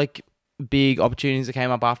any like big opportunities that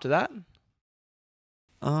came up after that?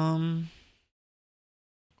 Um,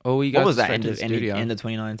 Or were you guys what was that straight end to of, the end, of, studio? end of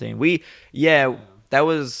 2019? That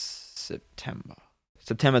was September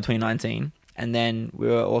 2019, and then we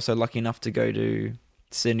were also lucky enough to go to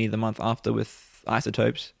Sydney the month after with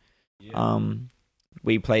Isotopes.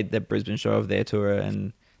 We played the Brisbane show of their tour,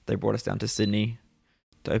 and they brought us down to Sydney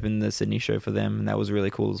to open the Sydney show for them, and that was really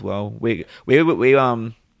cool as well. We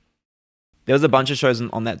there was a bunch of shows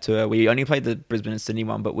on that tour. We only played the Brisbane and Sydney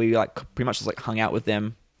one, but we like pretty much just like hung out with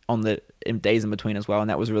them on the days in between as well, and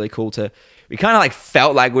that was really cool to. We kind of like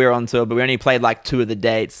felt like we were on tour, but we only played like 2 of the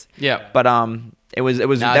dates. Yeah. But it was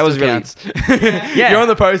Nah, that was still really counts. Yeah. You're on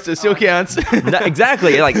the poster, still counts. No,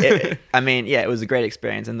 exactly. Like it was a great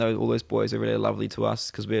experience, and all those boys are really lovely to us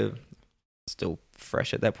because we're still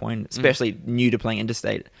fresh at that point, especially new to playing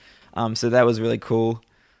interstate. So that was really cool.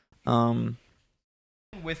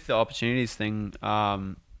 With the opportunities thing,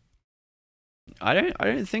 I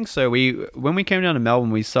don't think so. When we came down to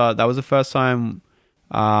Melbourne, that was the first time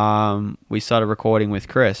we started recording with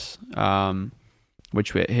Chris,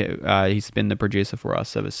 which he's been the producer for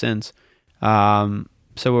us ever since. So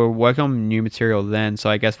we were working on new material then. So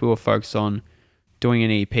I guess we were focused on doing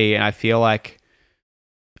an EP, and I think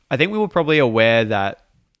we were probably aware that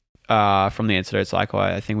from the Antidote cycle,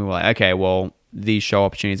 I think we were like, okay, well, these show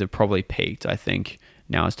opportunities have probably peaked. I think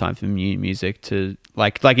now it's time for new music to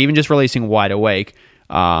like even just releasing Wide Awake.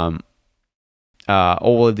 All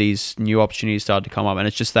of these new opportunities started to come up, and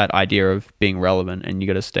it's just that idea of being relevant, and you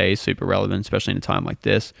got to stay super relevant, especially in a time like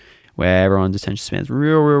this where everyone's attention span's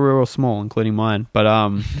real small, including mine. But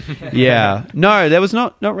yeah, no, there was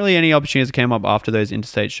not really any opportunities that came up after those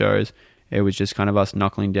interstate shows. It was just kind of us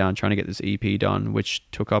knuckling down, trying to get this EP done, which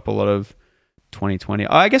took up a lot of 2020.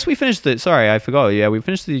 I guess we finished sorry, I forgot. Yeah, we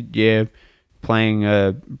finished the year playing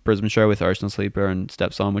a Brisbane show with Ocean Sleeper and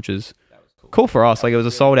Stepson, which is cool for us. Like, it was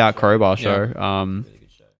a sold out Crowbar show.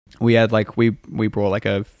 We had we brought like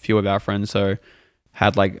a few of our friends, so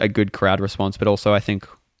had like a good crowd response, but also I think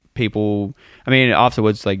people,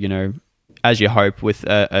 afterwards, like, you know, as you hope with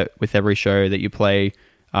every show that you play,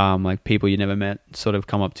 like people you never met sort of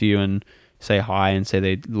come up to you and say hi and say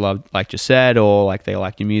they loved, like you said, or like they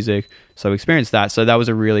liked your music. So we experienced that. So that was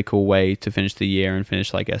a really cool way to finish the year and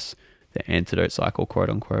finish, I guess, the Antidote cycle, quote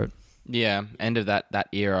unquote. Yeah, end of that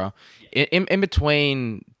era. In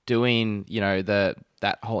between doing, you know, that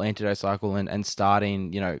whole Antidote cycle and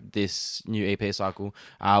starting, you know, this new EP cycle,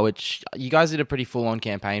 which you guys did a pretty full on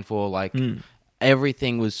campaign for. Like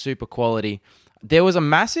everything was super quality. There was a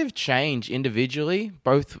massive change individually,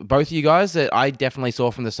 both of you guys, that I definitely saw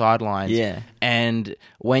from the sidelines. Yeah. And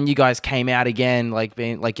when you guys came out again, like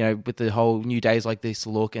being like, you know, with the whole New Days like this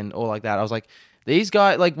look and all like that, I was like, these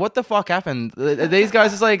guys, like, what the fuck happened? These guys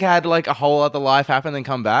just like had like a whole other life happen and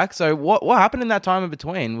come back. So what happened in that time in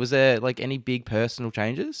between? Was there like any big personal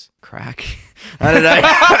changes? Crack. I don't know.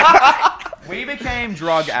 We became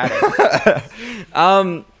drug addicts.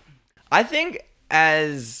 I think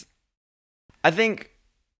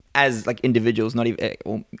as like individuals, not even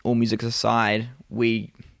all music aside,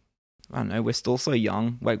 I don't know, we're still so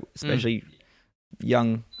young, like especially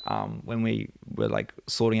young when we were like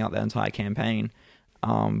sorting out the entire campaign.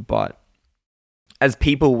 But as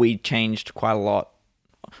people, we changed quite a lot.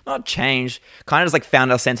 Not changed, kind of just like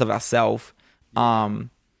found our sense of ourselves.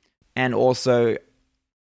 And also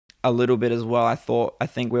a little bit as well, I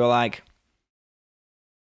think we were like,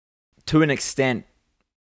 to an extent,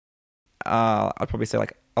 I'd probably say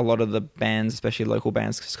like a lot of the bands, especially local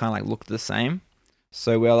bands, just kind of like looked the same.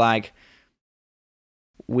 So we're like,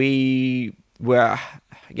 we were, I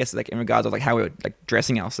guess, like in regards of like how we were like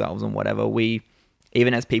dressing ourselves and whatever, we,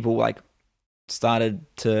 even as people like started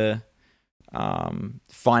to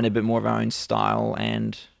find a bit more of our own style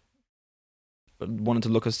and wanted to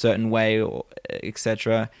look a certain way, or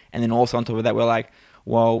etc. And then also on top of that, we're like,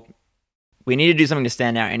 well, we need to do something to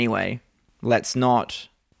stand out anyway. Let's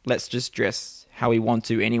just dress how we want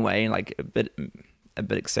to anyway, like a bit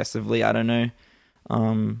excessively. I don't know.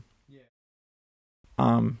 I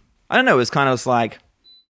don't know. It was kind of just like,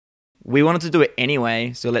 we wanted to do it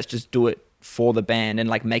anyway, so let's just do it for the band and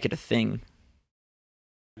like make it a thing.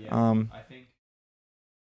 I think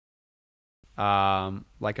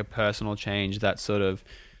like a personal change that sort of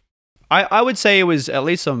I would say it was at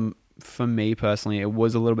least for me personally, it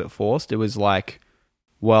was a little bit forced. It was like,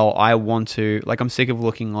 well, I want to, like, I'm sick of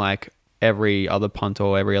looking like every other punter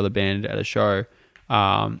or every other band at a show.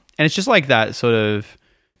 And it's just like that sort of,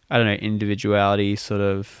 I don't know, individuality sort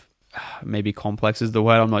of, maybe complex is the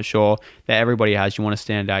word, I'm not sure, that everybody has. You want to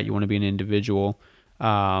stand out, you want to be an individual,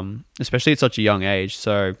 especially at such a young age.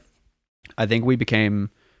 So I think we became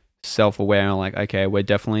self-aware and like, okay, we're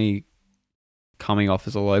definitely coming off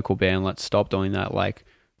as a local band. Let's stop doing that. Like,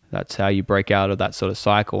 that's how you break out of that sort of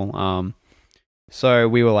cycle. So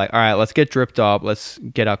we were like, all right, let's get dripped up. Let's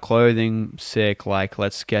get our clothing sick. Like,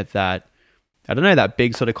 let's get that, I don't know, that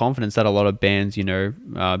big sort of confidence that a lot of bands, you know,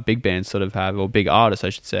 big bands sort of have, or big artists, I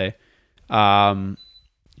should say.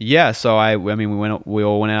 Yeah, so I mean, we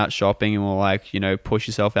all went out shopping and we were like, you know, push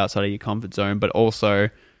yourself outside of your comfort zone, but also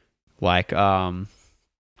like,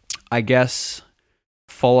 I guess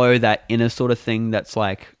follow that inner sort of thing that's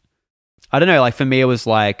like, I don't know, like for me, it was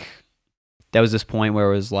like, there was this point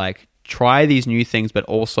where it was like, try these new things, but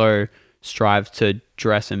also strive to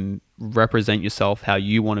dress and represent yourself how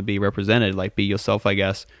you want to be represented, like be yourself, I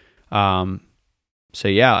guess. So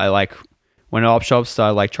yeah, I like went to op shops,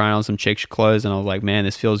 started like trying on some chick clothes, and I was like, man,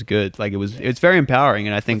 this feels good. Like it's very empowering.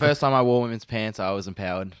 And I think The first time I wore women's pants, I was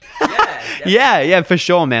empowered. yeah, for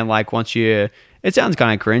sure, man. Like once you, it sounds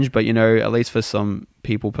kind of cringe, but you know, at least for some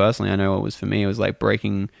people personally, I know it was for me, it was like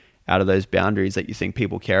breaking out of those boundaries that you think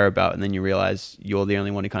people care about, and then you realize you're the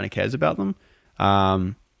only one who kind of cares about them.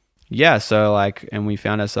 Yeah, so like, and we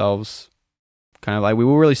found ourselves kind of like, we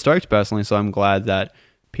were really stoked personally, so I'm glad that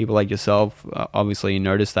people like yourself obviously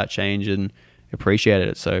noticed that change and appreciated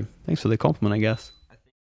it. So thanks for the compliment, I guess.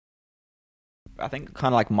 I think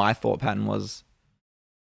kind of like my thought pattern was,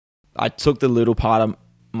 I took the little part of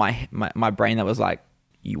my brain that was like,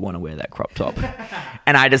 you want to wear that crop top.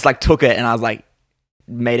 And I just like took it and I was like,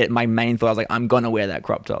 made it my main thought. I was like, I'm going to wear that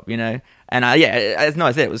crop top, you know? And yeah, as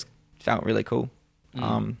I said, it felt really cool.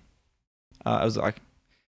 I was like,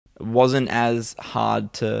 it wasn't as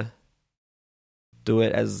hard to do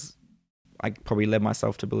it as I probably led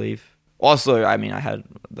myself to believe. Also, I mean, I had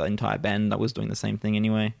the entire band that was doing the same thing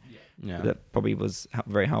anyway. Yeah. That probably was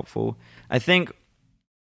very helpful. I think,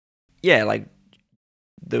 yeah, like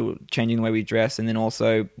the changing the way we dress, and then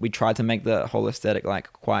also we tried to make the whole aesthetic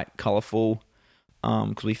like quite colorful,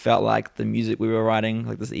 because we felt like the music we were writing,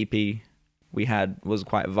 like this EP we had, was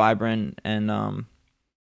quite vibrant and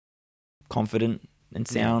confident in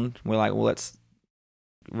sound. We're like, well, let's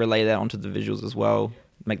relay that onto the visuals as well,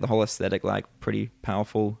 make the whole aesthetic like pretty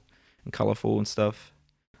powerful and colorful and stuff.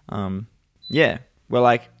 Yeah, we're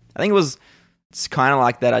like, I think it's kind of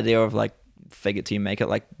like that idea of like fake it till you make it,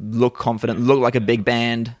 like look confident, look like a big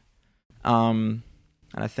band. And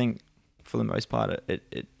I think for the most part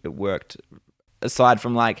it worked. Aside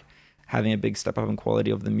from like having a big step up in quality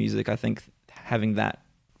of the music, I think having that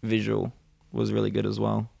visual was really good as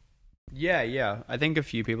well. Yeah. I think a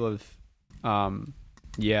few people have, I'm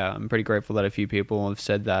pretty grateful that a few people have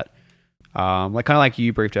said that, like kind of like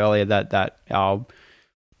you briefed earlier, that our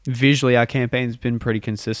visually our campaign's been pretty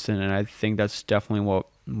consistent, and I think that's definitely what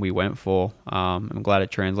we went for. I'm glad it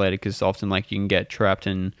translated, because often like you can get trapped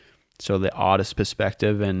in sort of the artist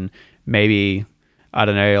perspective, and maybe, I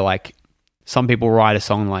don't know, like some people write a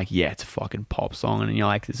song like, yeah, it's a fucking pop song, and you're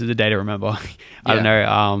like, this is a day to remember. I don't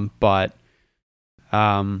know, but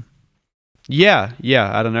yeah,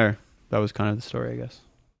 I don't know. That was kind of the story, I guess.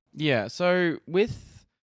 Yeah, so with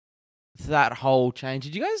that whole change,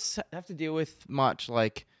 did you guys have to deal with much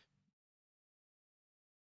like...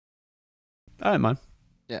 I don't mind.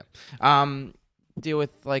 Yeah. Deal with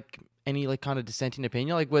like any like kind of dissenting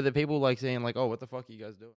opinion? Like were there people like saying like, oh, what the fuck are you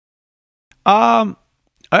guys doing? I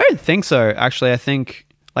don't think so, actually. I think,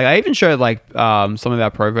 like, I even showed like some of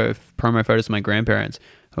our promo photos to my grandparents,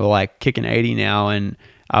 who are like kicking 80 now, and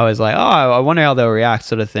I was like, oh, I wonder how they'll react,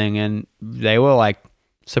 sort of thing. And they were like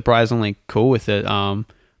surprisingly cool with it.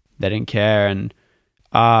 They didn't care. And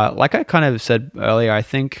like I kind of said earlier, I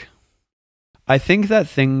think that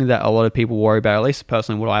thing that a lot of people worry about, at least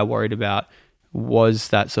personally what I worried about, was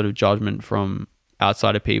that sort of judgment from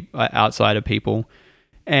outside of people.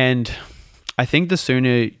 And I think the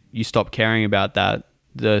sooner you stop caring about that,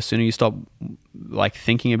 the sooner you stop like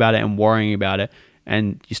thinking about it and worrying about it,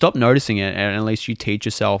 and you stop noticing it, and at least you teach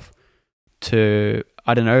yourself to,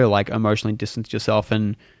 I don't know, like emotionally distance yourself.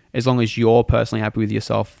 And as long as you're personally happy with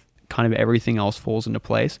yourself, kind of everything else falls into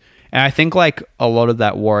place. And I think like a lot of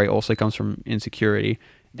that worry also comes from insecurity,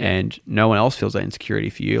 and no one else feels that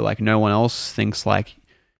insecurity for you. Like no one else thinks like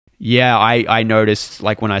yeah, I noticed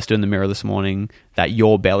like when I stood in the mirror this morning that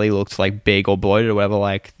your belly looked like big or bloated or whatever.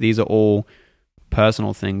 Like these are all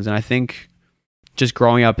personal things. And I think just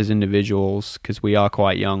growing up as individuals, because we are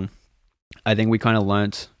quite young, I think we kind of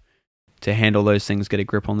learnt to handle those things, get a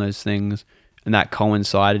grip on those things. And that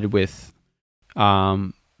coincided with,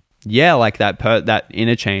 like that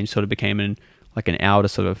interchange sort of became an outer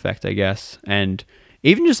sort of effect, I guess. And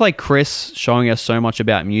even just like Chris showing us so much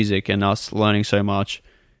about music and us learning so much,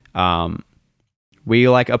 we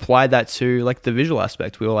like applied that to like the visual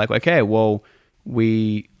aspect. We were like, okay, well,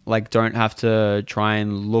 we like don't have to try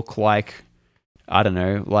and look like, I don't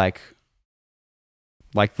know, like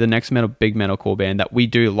the next big metalcore band that we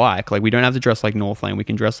do like we don't have to dress like Northlane. We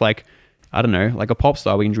can dress like, I don't know, like a pop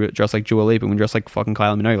star. We can dress like Dua Lipa. We can dress like fucking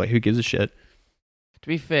Kylie Minogue. Like, who gives a shit? To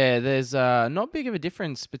be fair, there's not big of a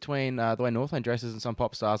difference between the way Northlane dresses and some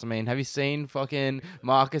pop stars. I mean, have you seen fucking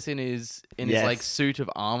Marcus in his like suit of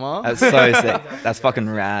armor? That's so sick. That's fucking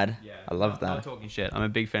rad. Yeah, I love that. I'm not talking shit. I'm a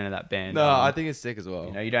big fan of that band. No, I think it's sick as well.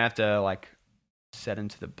 You know, you don't have to like set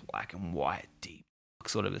into the black and white deep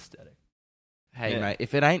sort of aesthetic. Hey, mate,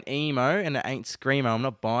 if it ain't emo and it ain't screamo, I'm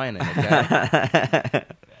not buying it, okay?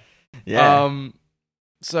 Yeah.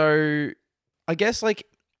 So I guess like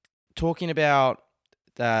talking about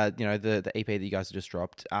the EP that you guys have just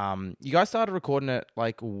dropped, you guys started recording it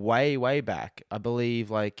like way back. I believe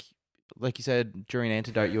like you said during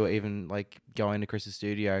Antidote, you were even like going to Chris's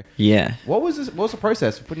studio. Yeah. What was the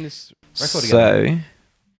process for putting this record together? So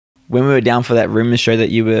when we were down for that Rumours show that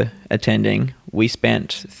you were attending, we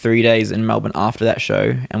spent 3 days in Melbourne after that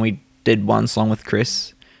show, and we did one song with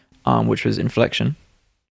Chris, which was Inflection.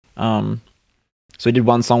 So we did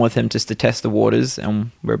one song with him just to test the waters,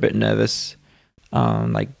 and we're a bit nervous,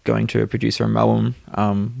 like going to a producer in Melbourne.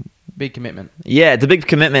 Big commitment. Yeah, it's a big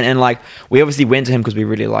commitment, and like we obviously went to him because we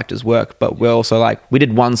really liked his work, but we're also like, we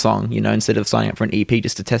did one song, instead of signing up for an EP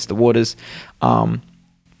just to test the waters.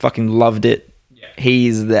 Fucking loved it. Yeah.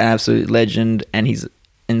 He's the absolute legend, and he's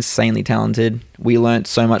insanely talented. We learnt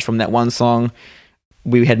so much from that one song.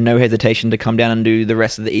 We had no hesitation to come down and do the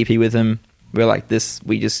rest of the EP with him. We're like this.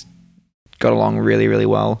 We just got along really, really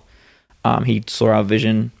well. He saw our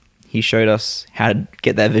vision. He showed us how to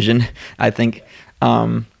get that vision, I think.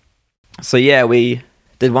 So yeah, we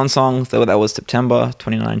did one song. So that was September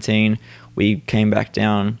 2019. We came back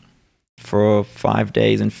down for 5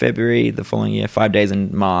 days in February the following year, 5 days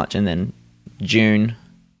in March, and then June.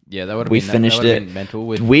 Yeah, that would have we been finished it. Been mental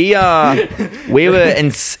with we were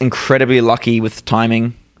incredibly lucky with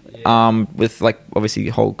timing. With like obviously the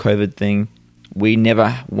whole COVID thing, we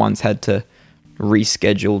never once had to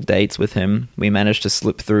reschedule dates with him. We managed to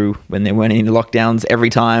slip through when there weren't any lockdowns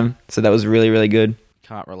every time, so that was really, really good.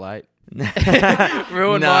 Can't relate.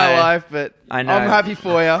 Ruined my life, but I know. I'm happy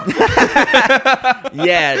for you.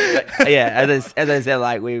 yeah. As I said,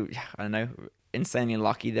 like I don't know, insanely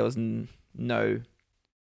lucky. There was no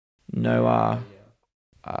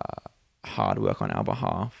hard work on our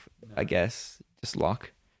behalf. I guess just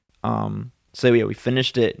luck. So yeah, we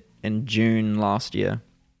finished it in June last year.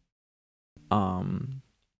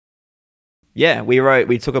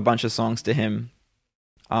 We took a bunch of songs to him.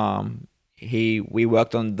 We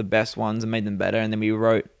worked on the best ones and made them better, and then we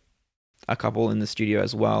wrote a couple in the studio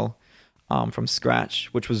as well, from scratch,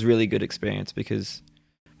 which was really good experience because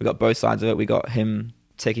we got both sides of it. We got him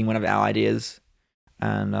taking one of our ideas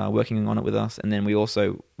and working on it with us, and then we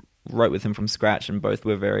also wrote with him from scratch, and both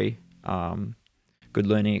were very good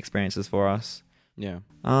learning experiences for us. Yeah.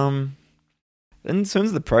 In terms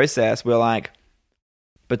of the process, we're like,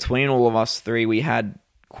 between all of us three, we had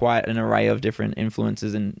quite an array of different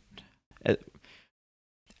influences, and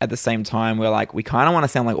at the same time, we're like, we kind of want to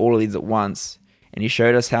sound like all of these at once. And he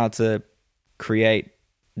showed us how to create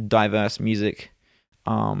diverse music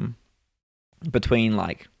between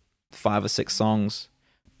like 5 or 6 songs,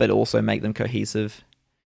 but also make them cohesive.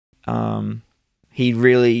 He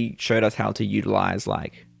really showed us how to utilize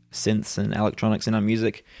like synths and electronics in our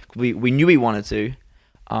music. We knew we wanted to.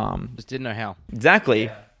 Just didn't know how. Exactly.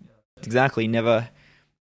 Yeah. Exactly. Never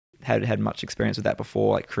had much experience with that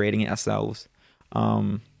before, like creating it ourselves.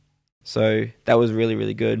 So that was really,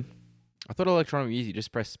 really good. I thought electronic music, you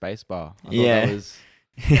just press spacebar. Yeah. That was...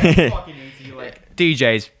 it's fucking easy. Like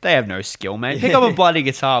DJs, they have no skill, man. Pick up a bloody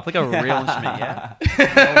guitar, pick up a real instrument, yeah?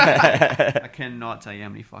 I cannot tell you how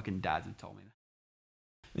many fucking dads have told me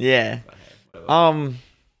that. Yeah. Don't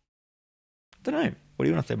know. What do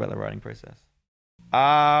you want to say about the writing process?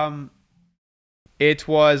 I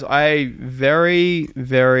very,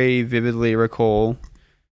 very vividly recall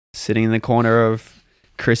sitting in the corner of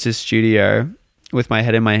Chris's studio with my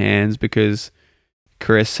head in my hands because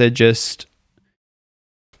Chris had just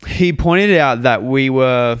he pointed out that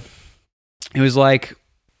it was like,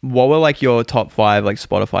 what were like your top 5 like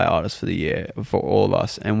Spotify artists for the year for all of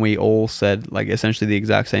us? And we all said like essentially the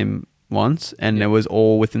exact same ones, and it was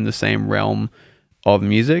all within the same realm of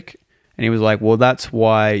music. And he was like, well, that's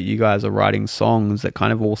why you guys are writing songs that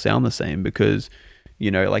kind of all sound the same, because,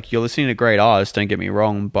 you know, like you're listening to great artists, don't get me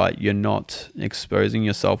wrong, but you're not exposing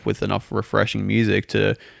yourself with enough refreshing music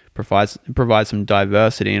to provide some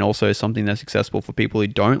diversity, and also something that's accessible for people who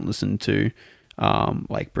don't listen to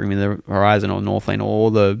like Bring Me the Horizon or Northlane or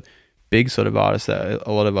all the big sort of artists that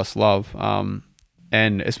a lot of us love.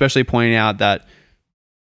 And especially pointing out that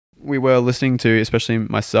we were listening to, especially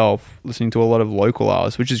myself, listening to a lot of local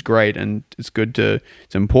artists, which is great, and it's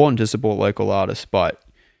important to support local artists. But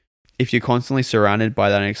if you're constantly surrounded by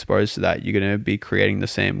that and exposed to that, you're going to be creating the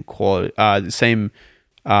same quality,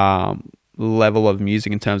 level of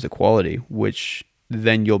music in terms of quality, which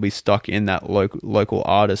then you'll be stuck in that local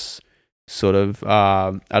artists sort of,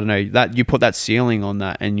 I don't know, that you put that ceiling on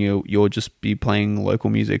that, and you'll just be playing local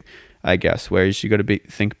music, I guess. Whereas you got to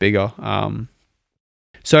think bigger.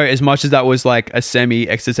 So as much as that was like a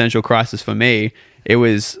semi-existential crisis for me, it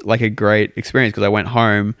was like a great experience, because I went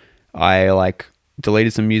home, I like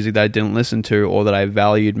deleted some music that I didn't listen to or that I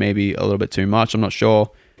valued maybe a little bit too much, I'm not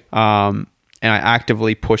sure. And I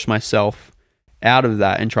actively pushed myself out of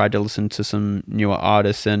that and tried to listen to some newer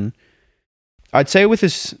artists. And I'd say with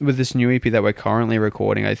this new EP that we're currently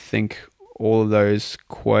recording, I think all of those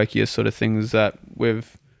quirkier sort of things that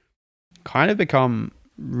we've kind of become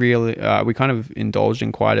really, we kind of indulged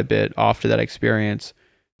in quite a bit after that experience.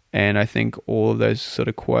 And I think all of those sort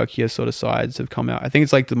of quirkier sort of sides have come out. I think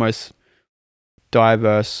it's like the most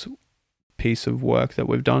diverse piece of work that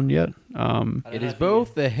we've done yet. It is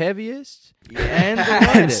both the heaviest and the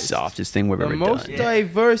lightest. Softest thing we've ever the done. most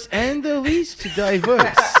diverse and the least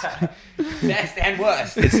diverse. Best and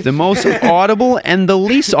worst. It's the most audible and the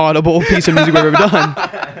least audible piece of music we've ever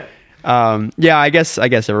done. Yeah, I guess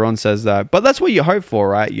everyone says that, but that's what you hope for,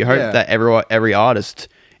 right? You hope that every artist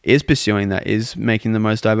is pursuing that, is making the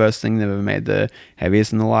most diverse thing they've ever made, the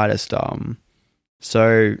heaviest and the lightest.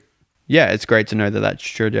 So yeah, it's great to know that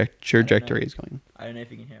trajectory is going. I don't know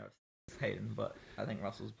if you can hear us, Hayden, but I think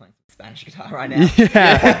Russell's playing some Spanish guitar right now.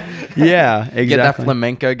 Yeah, exactly. Get that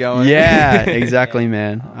flamenco going. Yeah, exactly,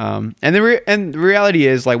 man. And the reality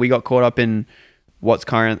is, like, we got caught up in what's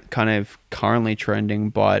currently trending,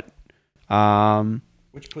 but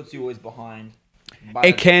which puts you always behind.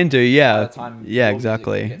 It can do, yeah. By the time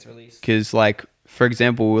exactly. Because, like, for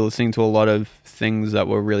example, we were listening to a lot of things that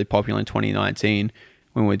were really popular in 2019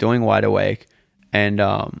 when we were doing Wide Awake, and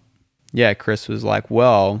Chris was like,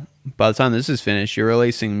 well, by the time this is finished, you're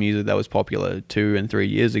releasing music that was popular 2 and 3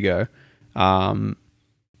 years ago. And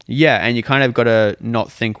you kind of got to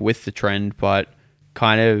not think with the trend, but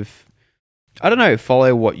kind of, I don't know,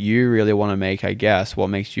 follow what you really want to make, I guess, what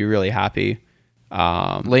makes you really happy.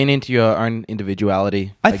 Lean into your own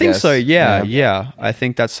individuality. I think guess. so, yeah. I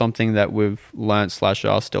think that's something that we've learned /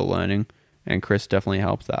 are still learning, and Chris definitely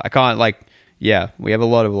helped that. I can't, like, we have a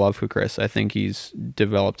lot of love for Chris. I think he's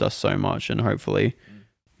developed us so much, and hopefully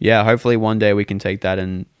one day we can take that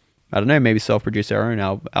and, I don't know, maybe self-produce our own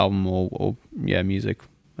album or music.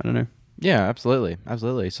 I don't know. Yeah, absolutely.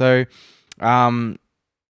 So,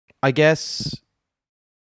 I guess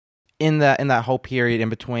in that whole period in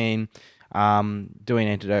between doing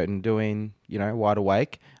Antidote and doing, Wide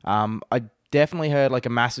Awake, I definitely heard like a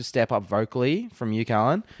massive step up vocally from you,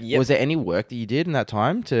 Callen. Yep. Was there any work that you did in that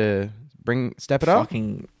time to step it up?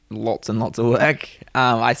 Fucking lots and lots of work.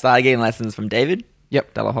 I started getting lessons from David.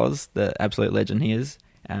 Yep. Delahoz, the absolute legend he is.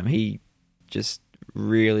 He just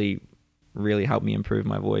really, really helped me improve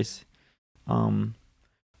my voice.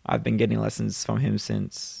 I've been getting lessons from him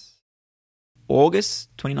since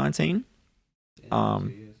August 2019.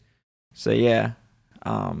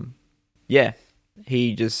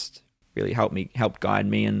 He just really helped guide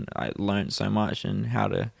me, and I learned so much and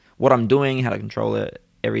what I'm doing, how to control it,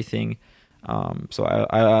 everything. So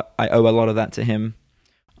I owe a lot of that to him.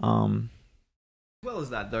 As well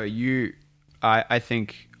as that, though, I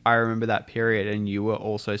think I remember that period, and you were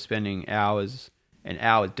also spending hours and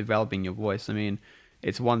hours developing your voice. I mean,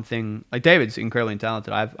 it's one thing, like, David's incredibly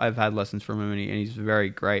talented. I've had lessons from him, and he's very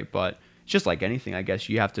great, but it's just like anything, I guess.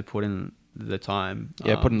 You have to put in the time.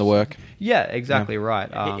 Put in the work. Yeah, exactly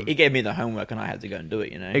right. He gave me the homework, and I had to go and do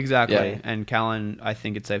it, Exactly. Yeah. And Callen, I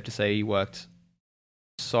think it's safe to say he worked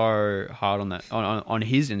so hard on that, on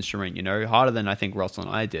his instrument, harder than I think Russell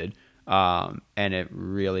and I did. And it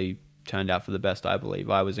really turned out for the best, I believe.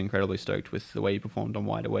 I was incredibly stoked with the way he performed on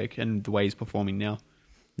Wide Awake and the way he's performing now.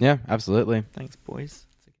 Yeah, absolutely. Thanks, boys.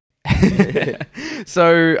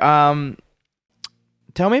 So,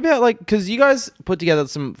 tell me about because you guys put together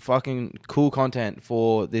some fucking cool content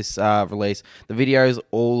for this release. The videos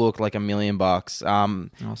all look like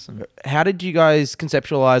 $1,000,000. Awesome. How did you guys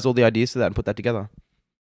conceptualize all the ideas for that and put that together?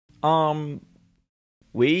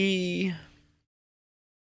 We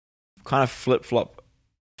kind of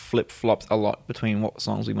flip-flopped a lot between what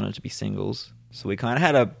songs we wanted to be singles. So we kind of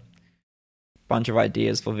had a bunch of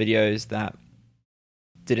ideas for videos that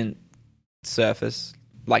didn't surface,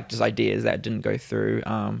 like just ideas that didn't go through.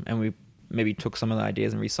 And we maybe took some of the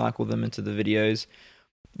ideas and recycled them into the videos.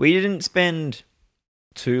 We didn't spend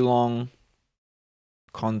too long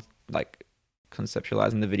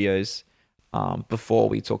conceptualizing the videos before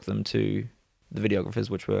we took them to the videographers,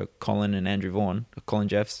 which were Callen and Andrew Vaughan, Colin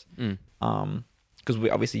Jeffs. Because we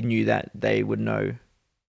obviously knew that they would know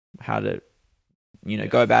how to,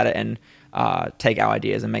 go about it and take our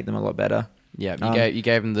ideas and make them a lot better. Yeah, you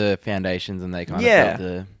gave them the foundations, and they kind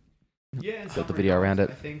of built the video around it.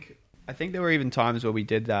 I think there were even times where we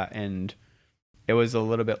did that, and it was a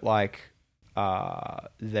little bit like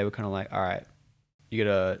they were kind of like, all right, you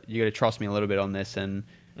gotta trust me a little bit on this, and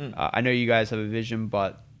I know you guys have a vision,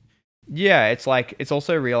 but yeah, it's like it's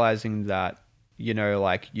also realizing that you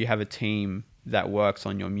have a team that works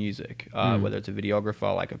on your music, whether it's a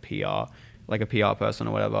videographer, like a PR person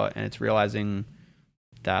or whatever, and it's realizing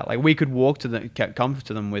that we could come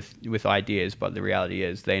to them with ideas, but the reality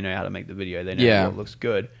is they know how to make the video. They know what looks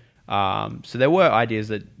good. So there were ideas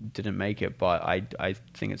that didn't make it, but I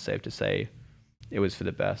think it's safe to say it was for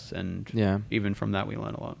the best. And even from that, we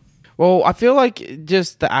learned a lot. Well, I feel like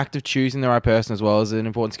just the act of choosing the right person as well is an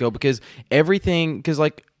important skill, because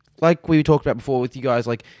like we talked about before with you guys,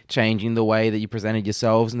 changing the way that you presented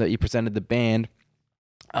yourselves and that you presented the band.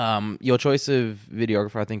 Your choice of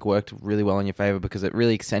videographer, I think, worked really well in your favor because it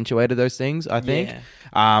really accentuated those things, I think.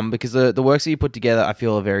 Because the works that you put together, I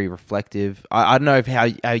feel, are very reflective. I don't know how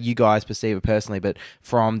you guys perceive it personally, but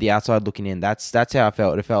from the outside looking in, that's how I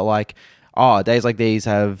felt. It felt like, days like these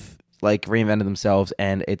have reinvented themselves,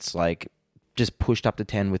 and it's just pushed up to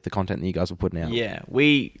 10 with the content that you guys were putting out. Yeah,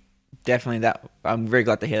 we definitely I'm very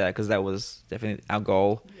glad to hear that, because that was definitely our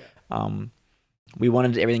goal. We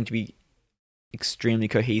wanted everything to be extremely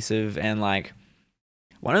cohesive, and one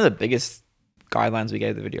of the biggest guidelines we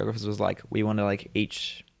gave the videographers was we wanted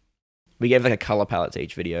we gave a color palette to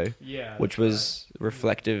each video, which was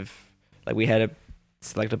reflective. We had to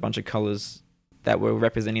select a bunch of colors that were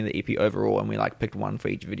representing the EP overall, and we picked one for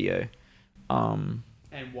each video, and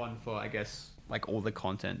one for, I guess, all the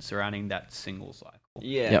content surrounding that single cycle.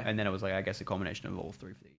 And then it was I guess a combination of all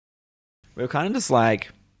three for each. We were kind of just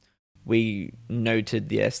we noted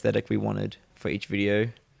the aesthetic we wanted for each video,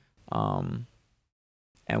 and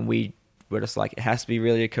we were just it has to be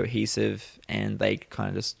really cohesive, and they kind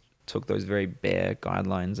of just took those very bare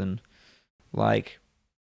guidelines, and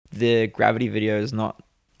the Gravity video is not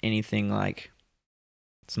anything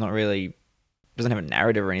it's not really, doesn't have a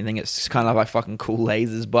narrative or anything. It's just kind of fucking cool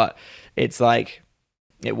lasers, but it's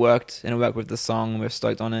it worked, and it worked with the song. We're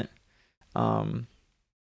stoked on it. As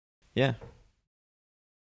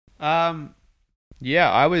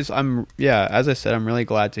I said, I'm really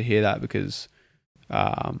glad to hear that, because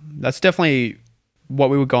that's definitely what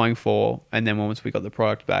we were going for. And then once we got the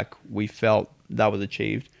product back, we felt that was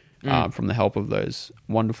achieved from the help of those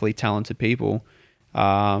wonderfully talented people.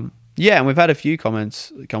 And we've had a few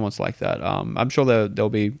comments like that. I'm sure there'll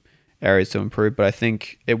be areas to improve, but I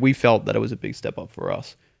think we felt that it was a big step up for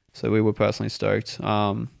us. So we were personally stoked.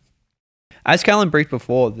 As Callen briefed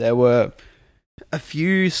before, there were a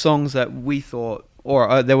few songs that we thought,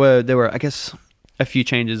 or there were I guess a few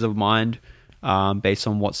changes of mind based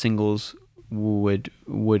on what singles would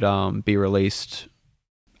be released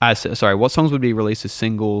what songs would be released as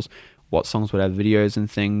singles, what songs would have videos and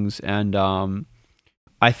things, and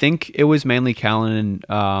I think it was mainly Callen and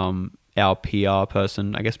our PR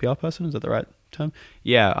person. I guess PR person, is that the right term?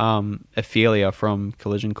 Yeah, Ophelia from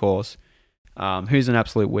Collision Course, who's an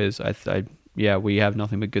absolute whiz. We have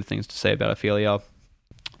nothing but good things to say about Ophelia.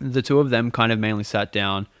 The two of them kind of mainly sat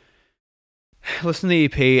down, listened to the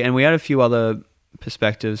EP, and we had a few other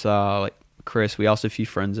perspectives. Like Chris, we asked a few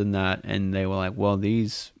friends in that, and they were like, well,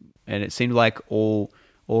 these... And it seemed like all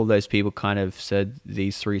those people kind of said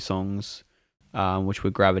these three songs, which were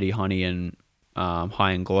Gravity, Honey, and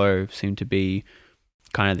High and Glow, seem to be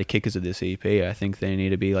kind of the kickers of this EP. I think they need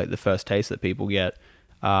to be the first taste that people get.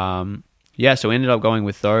 So we ended up going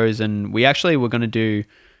with those, and we actually were going to do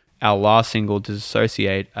our last single,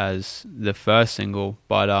 Disassociate, as the first single,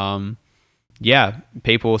 but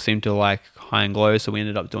people seemed to like High and Glow, so we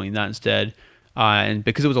ended up doing that instead. And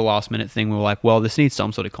because it was a last minute thing, we were like, well, this needs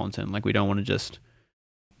some sort of content. We don't want to just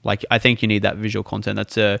like I think you need that visual content.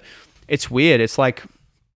 It's weird. It's like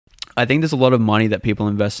I think there's a lot of money that people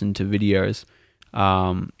invest into videos,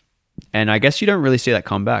 and I guess you don't really see that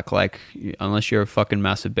come back. Like unless you're a fucking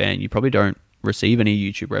massive band, you probably don't receive any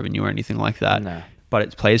YouTube revenue or anything like that. No. But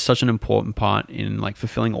it plays such an important part in like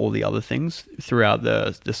fulfilling all the other things throughout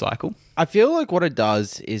the cycle. I feel like what it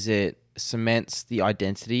does is it cements the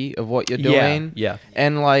identity of what you're doing. Yeah.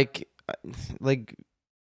 And like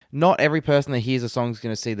not every person that hears a song is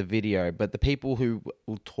going to see the video, but the people who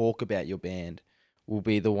will talk about your band will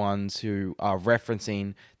be the ones who are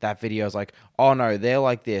referencing that video as like, oh no, they're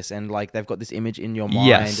like this, and like they've got this image in your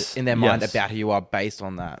mind, in their mind about who you are based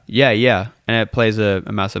on that. Yeah. And it plays a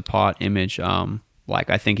massive part, image. Like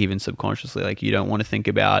I think even subconsciously, like you don't want to think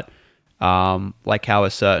about like how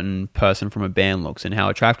a certain person from a band looks and how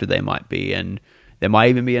attractive they might be, and there might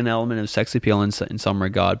even be an element of sex appeal in some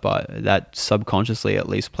regard, but that subconsciously at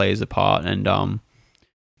least plays a part. And like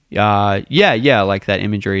that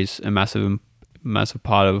imagery is a massive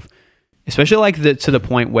part of, especially like to the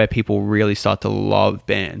point where people really start to love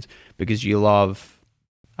bands, because you love,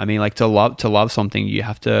 I mean, like to love something, you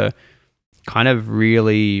have to kind of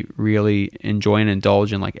really, really enjoy and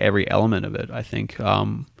indulge in like every element of it, I think.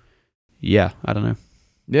 Yeah, I don't know.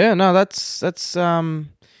 Yeah, no, that's a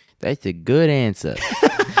good answer.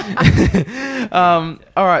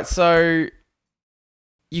 All right, so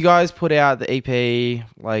you guys put out the EP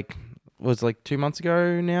like was like 2 months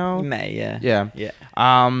ago now. May, yeah. Yeah.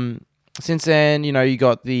 Since then, you know, you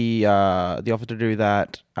got the offer to do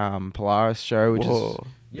that Polaris show, which is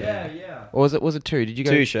yeah. or was it two? Did you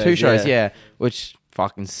go Two shows, two shows? yeah. Yeah, which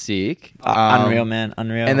fucking sick. Unreal, man,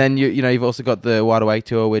 unreal. And then you've also got the Wide Awake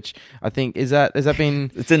tour, which I think has that been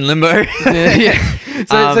it's in limbo. yeah.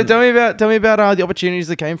 So tell me about the opportunities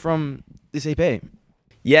that came from this EP.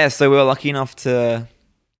 Yeah, so we were lucky enough to.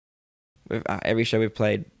 Every show we've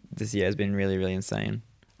played this year has been really, really insane.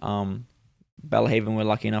 Belhaven, we were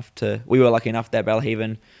lucky enough that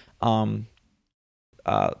Belhaven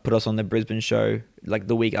put us on the Brisbane show like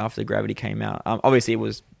the week after Gravity came out. Obviously, it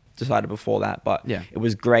was decided before that, but yeah, it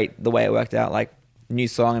was great the way it worked out. Like new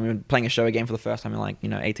song, and we were playing a show again for the first time in like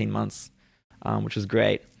 18 months, which was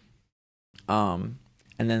great. And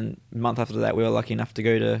then a month after that, we were lucky enough to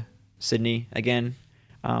go to Sydney again.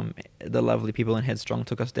 The lovely people in Headstrong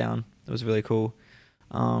took us down. It was really cool.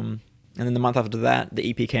 And then the month after that, the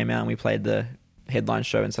EP came out and we played the headline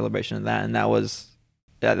show in celebration of that. And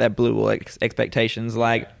that blew all expectations.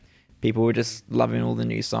 Like people were just loving all the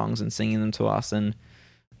new songs and singing them to us. And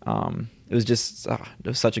it was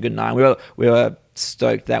such a good night. We were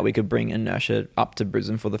stoked that we could bring Inertia up to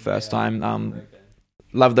Brisbane for the first time.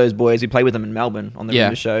 Love those boys. We played with them in Melbourne on the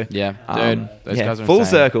River show. Yeah, dude, those guys are full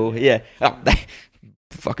insane. circle. Yeah, they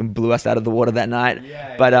fucking blew us out of the water that night.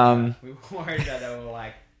 Yeah, but we were worried that they were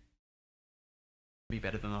like be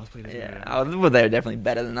better than us, please. Yeah, well, they were definitely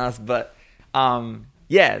better than us. But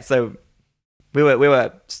yeah, so we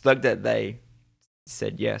were stoked that they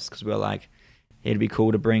said yes, because we were like, it'd be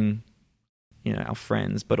cool to bring our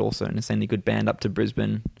friends, but also an insanely good band up to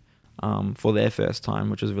Brisbane for their first time,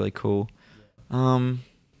 which was really cool.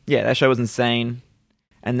 Yeah, that show was insane.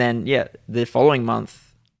 And then the following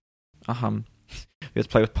month, we got to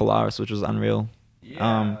play with Polaris, which was unreal.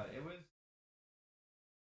 Yeah, it was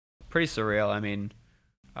pretty surreal. I mean,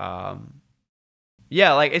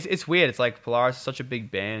 yeah, like it's weird. It's like Polaris is such a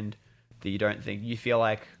big band that you feel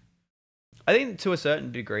like, I think to a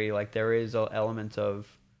certain degree, like there is an element of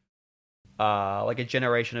like a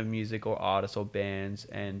generation of music or artists or bands,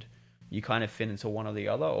 and you kind of fit into one or the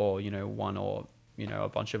other, or one or a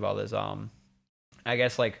bunch of others. I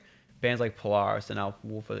guess like bands like Polaris and Alpha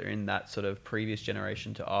Wolf are in that sort of previous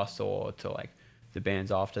generation to us, or to like the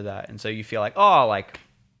bands after that, and so you feel like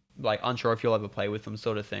like unsure if you'll ever play with them,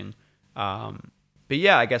 sort of thing. But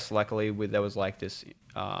yeah, I guess luckily there was like this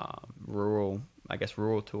rural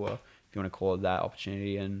tour, if you want to call it that,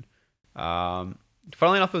 opportunity, and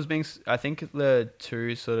funnily enough, it was I think the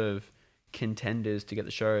two sort of contenders to get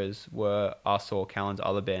the shows were us or Callen's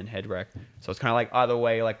other band, Headwreck. So it's kind of like either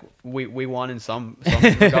way, like we won in some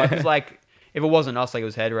regard. Because like if it wasn't us, like it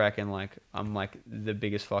was Headwreck, and like I'm like the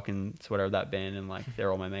biggest fucking sweater of that band, and like they're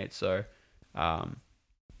all my mates. So,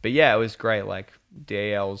 but yeah, it was great. Like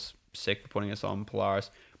DAL's sick for putting us on.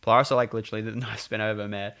 Polaris are like literally the nicest band I've ever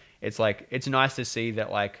met. It's like it's nice to see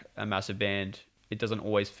that like a massive band, it doesn't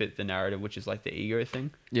always fit the narrative, which is like the ego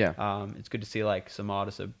thing. Yeah. It's good to see like some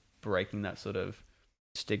artists are breaking that sort of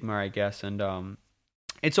stigma, I guess, and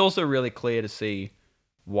it's also really clear to see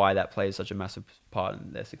why that plays such a massive part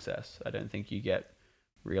in their success. I don't think you get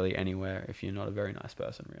really anywhere if you're not a very nice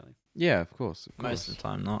person, really. Yeah, of course. Most of the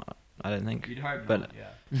time, not. I don't think. You'd hope But- not,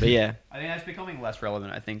 yeah. But yeah, I think that's becoming less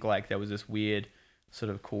relevant. I think like there was this weird sort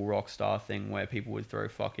of cool rock star thing where people would throw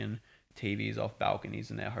fucking TVs off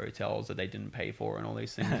balconies in their hotels that they didn't pay for and all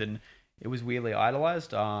these things, and it was weirdly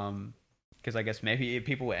idolized. Because I guess maybe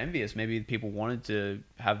people were envious. Maybe people wanted to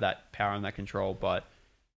have that power and that control, but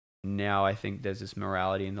now I think there's this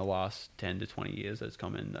morality in the last 10 to 20 years that's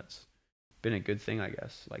come in that's been a good thing, I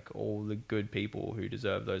guess. Like all the good people who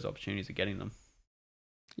deserve those opportunities are getting them.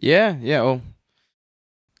 Yeah. Well,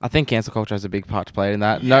 I think cancel culture has a big part to play in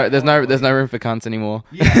that. No, there's no room for cunts anymore.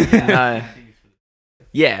 No.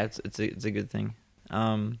 Yeah, it's a good thing.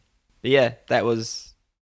 But yeah, that was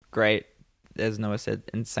great. As Noah said,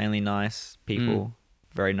 insanely nice people,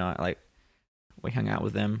 very nice. Like we hung out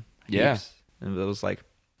with them. Yeah. Heaps. And it was like,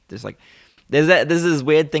 there's this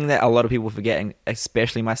weird thing that a lot of people forget, and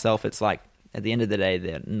especially myself. It's like at the end of the day,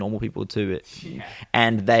 they're normal people too,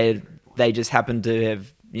 and they just happen to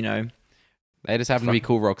have, you know, They just happen to be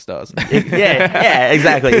cool rock stars. yeah,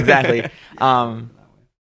 exactly.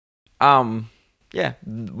 Yeah,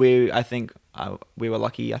 I think we were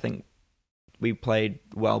lucky. I think we played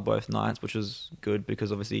well both nights, which was good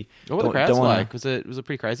because obviously. What were the crowds like? Was it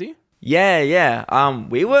pretty crazy? Yeah.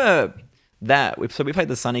 We were that. So we played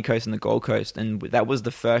the Sunny Coast and the Gold Coast, and that was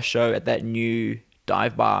the first show at that new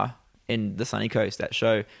dive bar in the Sunny Coast. That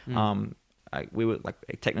show. We were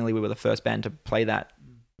technically we were the first band to play that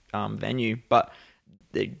venue, but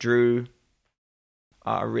it drew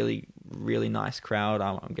a really, really nice crowd.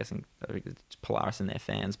 I'm guessing it's Polaris and their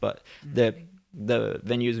fans, but the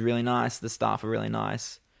venue is really nice. The staff are really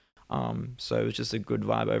nice. So it was just a good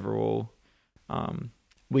vibe overall.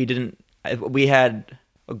 We had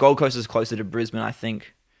Gold Coast is closer to Brisbane, I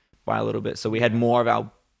think, by a little bit. So we had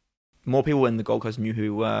more people in the Gold Coast knew who we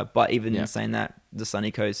were. But even in saying that, the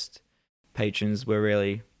Sunny Coast patrons were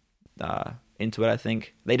really into it. I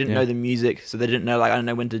think they didn't know the music, so they didn't know, like, I don't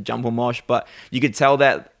know when to jump or mosh, but you could tell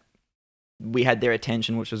that we had their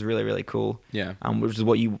attention, which was really, really cool. Yeah. Which is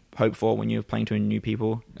what you hope for when you're playing to new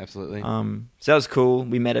people. Absolutely. So that was cool.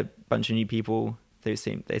 We met a bunch of new people. They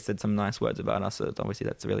said some nice words about us. So obviously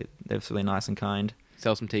they're really nice and kind.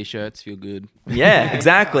 Sell some t-shirts, feel good. Yeah,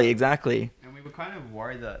 exactly. And we were kind of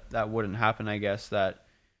worried that wouldn't happen. I guess that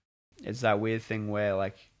it's that weird thing where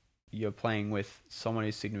like you're playing with someone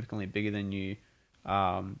who's significantly bigger than you.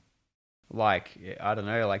 Like I don't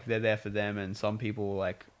know, like they're there for them, and some people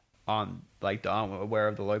like aren't aware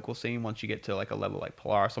of the local scene once you get to like a level like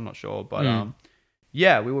Polaris. I'm not sure, but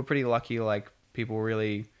yeah, we were pretty lucky. Like people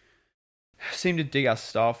really seemed to dig our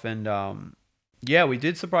stuff, and yeah, we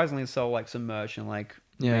did surprisingly sell like some merch and like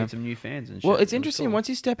made some new fans and shit. Well, it's interesting cool. once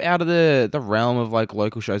you step out of the realm of like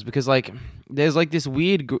local shows, because like there's like this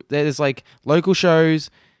weird there's like local shows,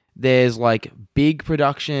 there's like big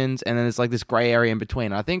productions, and then there's like this gray area in between.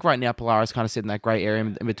 And I think right now Polaris kind of sit in that gray area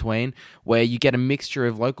in between, where you get a mixture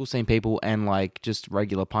of local scene people and like just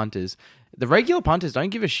regular punters. The regular punters don't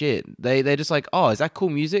give a shit. They're just like, oh, is that cool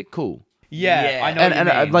music? Cool. Yeah, I know.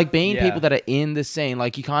 And like being people that are in the scene,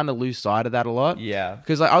 like you kind of lose sight of that a lot. Yeah,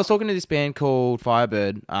 because like I was talking to this band called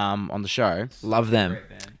Firebird on the show. Love them. Great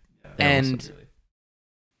band. Yeah. And Awesome, really.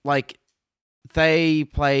 like they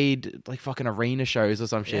played like fucking arena shows or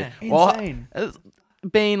some shit. Insane. Well,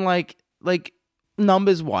 being like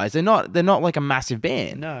numbers wise, they're not like a massive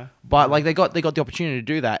band. No, but like they got the opportunity to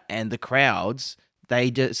do that, and the crowds, they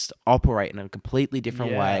just operate in a completely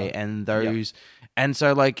different way, and those. And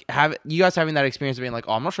so, like, you guys having that experience of being like,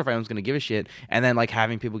 oh, I'm not sure if anyone's going to give a shit, and then, like,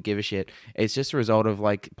 having people give a shit, it's just a result of,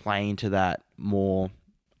 like, playing to that more,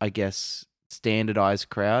 I guess, standardized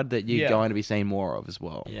crowd that you're going to be seeing more of as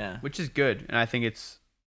well. Yeah. which is good, and I think it's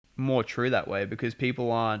more true that way because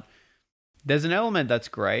people aren't. There's an element that's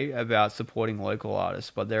great about supporting local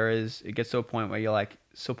artists, but it gets to a point where you're, like,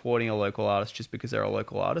 supporting a local artist just because they're a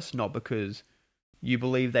local artist, not because you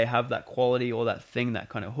believe they have that quality or that thing that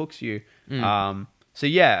kind of hooks you. So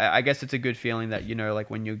yeah, I guess it's a good feeling that, you know,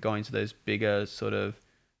 like when you're going to those bigger sort of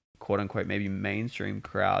quote unquote, maybe mainstream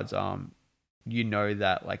crowds, you know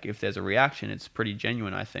that like if there's a reaction, it's pretty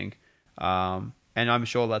genuine, I think. And I'm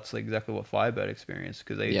sure that's like exactly what Firebird experienced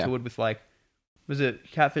because they toured with like, was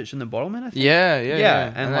it Catfish and the Bottlemen? I think.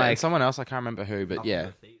 Yeah. And like someone else, I can't remember who, but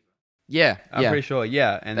yeah. I'm pretty sure.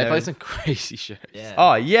 Yeah. And they play some crazy shows. Yeah.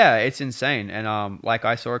 Oh yeah, it's insane. And like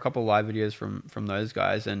I saw a couple of live videos from those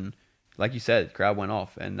guys, and like you said, crowd went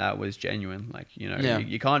off, and that was genuine. Like, you know,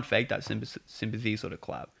 you can't fake that sympathy sort of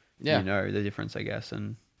clap. Yeah, you know the difference, I guess.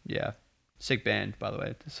 And yeah, sick band, by the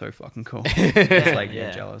way. They're so fucking cool. It's like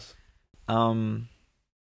you're jealous.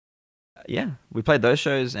 Yeah, we played those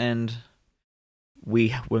shows, and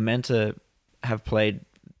we were meant to have played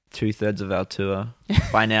 2/3 of our tour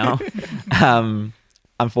by now.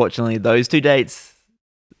 Unfortunately, those 2 dates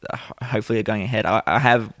hopefully are going ahead.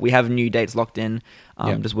 We have new dates locked in.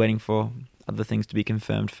 Just waiting for other things to be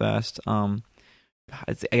confirmed first. I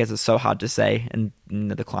guess it's so hard to say in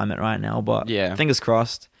the climate right now, but fingers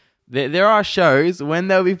crossed. There are shows. When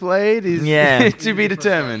they'll be played is to be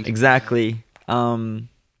determined. Exactly. And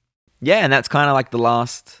that's kind of like the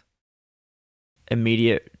last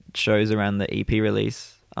immediate shows around the EP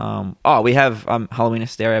release. We have Halloween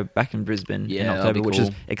Hysteria back in Brisbane in October, which is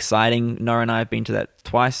exciting. Nora and I have been to that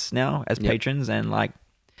twice now as patrons, and like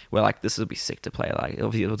we're like, this will be sick to play. Like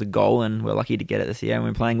obviously it was a goal, and we're lucky to get it this year. And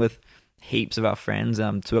we're playing with heaps of our friends.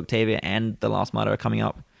 To Octavia and The Last Martyr are coming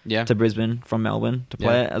up to Brisbane from Melbourne to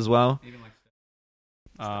play it as well. Even like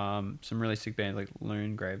some really sick bands like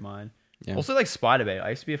Loon, Gravemind. Yeah. Also like Spiderbait.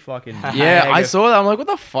 I used to be a fucking I saw that. I'm like, what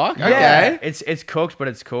the fuck? Yeah. Okay, it's cooked, but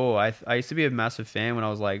it's cool. I used to be a massive fan when I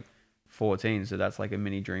was like 14, so that's like a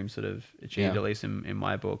mini dream sort of achieved, at least in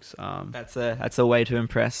my books. That's a way to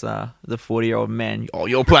impress the 40-year-old man. Oh,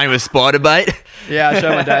 you're playing with Spiderbait? Yeah, I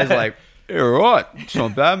showed my dad's like, you're right. It's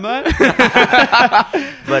not bad, mate.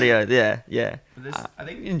 But yeah. I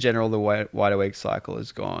think in general the Wide Awake cycle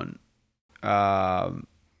has gone.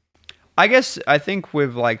 I think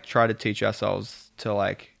we've like tried to teach ourselves to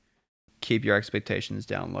like keep your expectations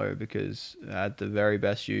down low, because at the very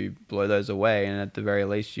best you blow those away, and at the very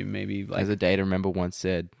least you maybe like, as a data member once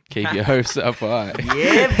said, keep your hopes up high.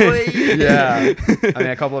 Yeah, boy. Yeah. I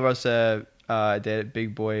mean, a couple of us are all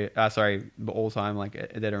time like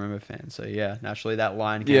a data member fan. So yeah, naturally that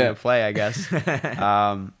line came into play, I guess.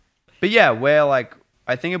 But yeah, we're like,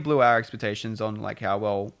 I think it blew our expectations on like how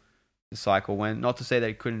well the cycle went. Not to say that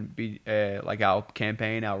it couldn't be like our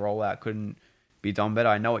campaign, our rollout couldn't be done better.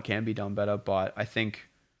 I know it can be done better, but I think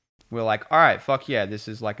we're like, all right, fuck yeah, this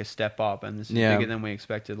is like a step up, and this is bigger than we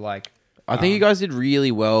expected. Like, I think you guys did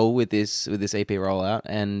really well with this EP rollout,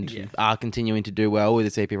 and are continuing to do well with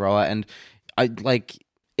this EP rollout. And I like,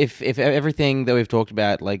 if everything that we've talked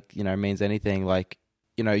about, like, you know, means anything, like,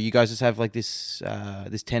 you know, you guys just have like this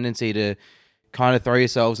tendency to kind of throw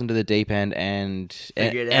yourselves into the deep end and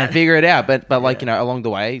figure it out. But like, you know, along the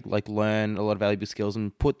way, like, learn a lot of valuable skills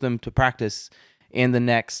and put them to practice in the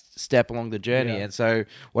next step along the journey. And so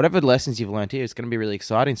whatever lessons you've learned here, it's going to be really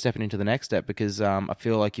exciting stepping into the next step, because I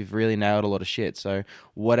feel like you've really nailed a lot of shit. So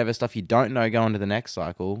whatever stuff you don't know going to the next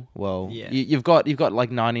cycle, well, you've got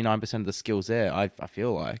like 99% of the skills there, I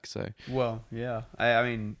feel like. So well, yeah. I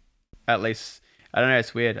mean, at least, I don't know,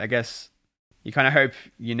 it's weird. I guess you kind of hope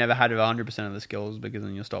you never had 100% of the skills, because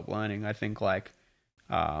then you'll stop learning. I think like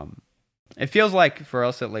it feels like for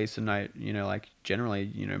us at least, and you know, like generally,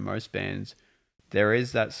 you know, most bands, there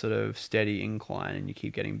is that sort of steady incline, and you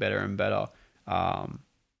keep getting better and better. And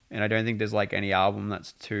I don't think there's like any album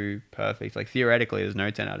that's too perfect. Like theoretically, there's no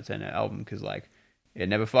 10 out of 10 album, because like it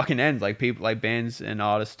never fucking ends. Like people, like bands and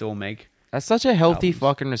artists still make. That's such a healthy albums.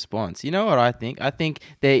 Fucking response. You know what I think? I think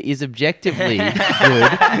there is objectively good.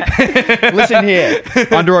 Listen here,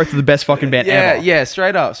 Under Oath are the best fucking band ever. Yeah,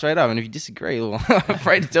 straight up. And if you disagree, well, I'm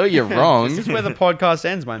afraid to tell you you're wrong. This is where the podcast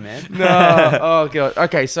ends, my man. No. Oh god.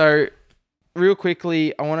 Okay, so real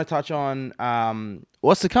quickly, I want to touch on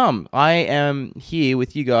what's to come. I am here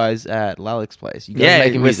with you guys at Lalek's place. You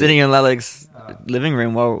guys we're sitting in Lalek's living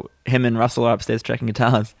room while him and Russell are upstairs tracking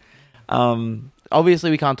guitars.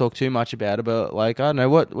 Obviously, we can't talk too much about it, but like, I don't know,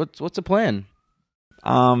 what's the plan?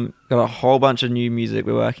 Got a whole bunch of new music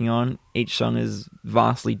we're working on. Each song is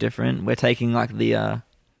vastly different. We're taking like the, I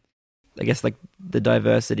guess like the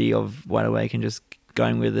diversity of Wide Awake and just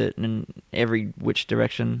going with it in every which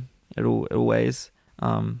direction it always.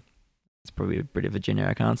 It's probably a bit of a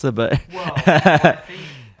generic answer, but well, I think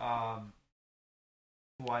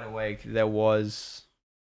Wide Awake, there was.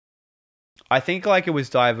 I think like it was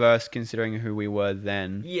diverse considering who we were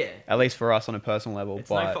then. Yeah. At least for us on a personal level. It's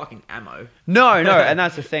no fucking ammo. No, and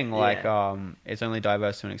that's the thing. Like, it's only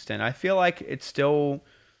diverse to an extent. I feel like it still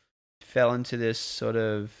fell into this sort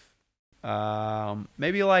of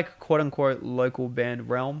maybe like quote unquote local band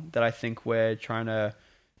realm that I think we're trying to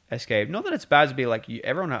escape. Not that it's bad to be like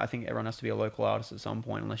everyone. I think everyone has to be a local artist at some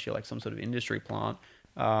point, unless you're like some sort of industry plant.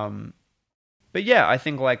 But yeah, I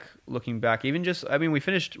think like looking back, even just, I mean, we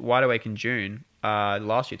finished Wide Awake in June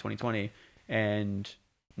last year, 2020, and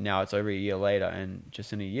now it's over a year later, and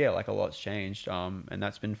just in a year, like a lot's changed, and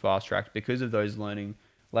that's been fast tracked because of those learning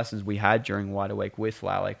lessons we had during Wide Awake with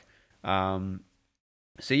Lalek.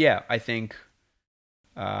 So yeah, I think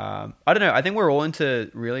I don't know. I think we're all into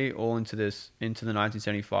this, into the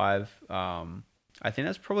 1975. I think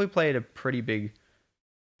that's probably played a pretty big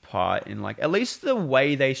part in like at least the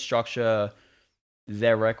way they structure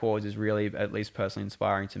their records is really, at least personally,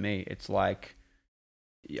 inspiring to me. It's like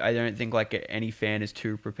I don't think like any fan is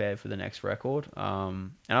too prepared for the next record.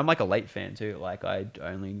 And I'm like a late fan too. Like I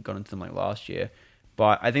only got into them like last year,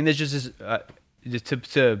 but I think there's just this. Just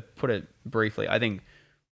to put it briefly, I think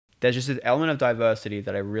there's just this element of diversity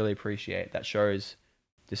that I really appreciate that shows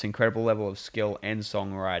this incredible level of skill and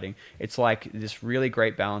songwriting. It's like this really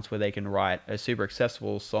great balance where they can write a super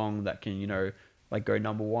accessible song that can, like go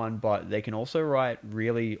number one, but they can also write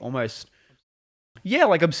really almost,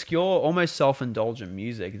 like obscure, almost self-indulgent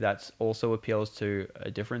music that also appeals to a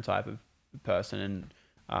different type of person.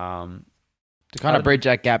 And to kind of bridge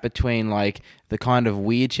that gap between like the kind of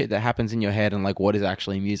weird shit that happens in your head and like what is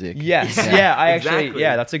actually music. Yes, Exactly.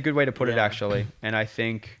 That's a good way to put it actually. And I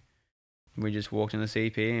think we just walked in the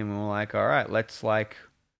CP and we were like, all right, let's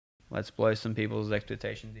blow some people's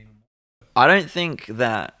expectations even more. I think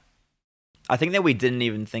that we didn't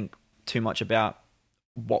even think too much about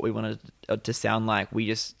what we wanted to sound like. We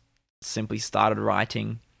just simply started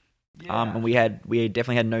writing. And we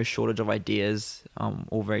definitely had no shortage of ideas,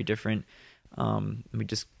 all very different. We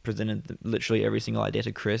just presented literally every single idea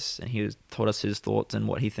to Chris, and he taught us his thoughts and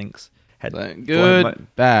what he thinks had good,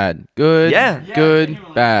 bad, good, good,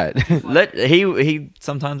 bad. He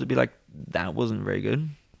sometimes would be like, that wasn't very good,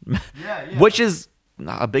 which is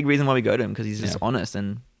a big reason why we go to him, because he's just honest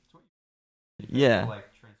and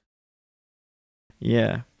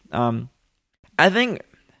I think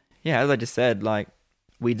as I just said, like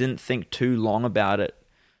we didn't think too long about it.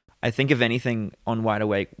 I think if anything on Wide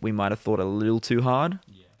Awake we might have thought a little too hard.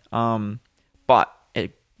 But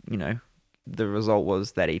it, the result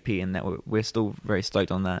was that EP, and that we're still very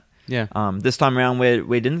stoked on that. This time around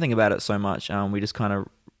we didn't think about it so much. We just kind of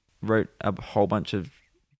wrote a whole bunch of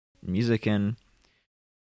music and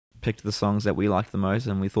picked the songs that we liked the most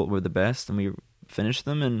and we thought were the best, and we finished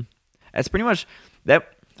them, and it's pretty much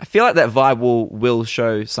that. I feel like that vibe will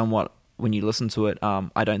show somewhat when you listen to it.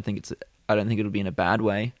 I don't think it'll be in a bad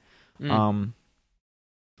way. I don't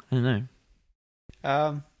know.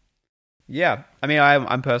 I mean,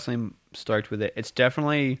 I'm personally stoked with it. It's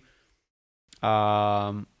definitely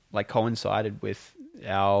like coincided with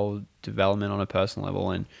our development on a personal level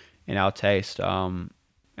and in our taste. And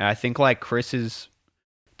I think like Chris is,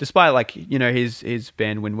 despite like his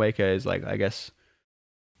band Wind Waker is like, I guess,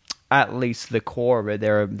 at least the core of it,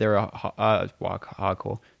 they're a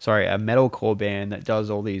metalcore band that does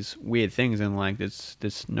all these weird things, and like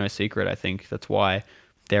there's no secret. I think that's why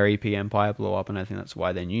their EP Empire blew up, and I think that's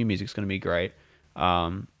why their new music's going to be great.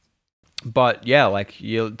 But yeah, like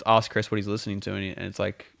you ask Chris what he's listening to, and it's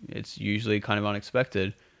like it's usually kind of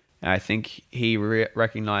unexpected. And I think he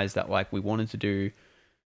recognized that like we wanted to do,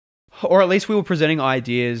 or at least we were presenting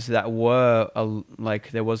ideas that were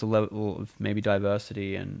like there was a level of maybe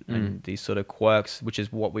diversity and these sort of quirks, which is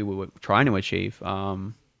what we were trying to achieve.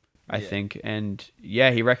 I think, and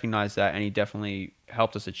he recognized that, and he definitely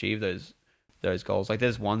helped us achieve those goals. Like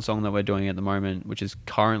there's one song that we're doing at the moment, which is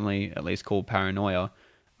currently at least called Paranoia,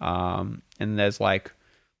 and there's like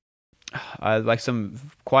some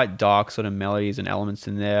quite dark sort of melodies and elements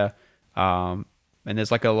in there. And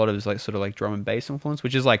there's like a lot of like sort of like drum and bass influence,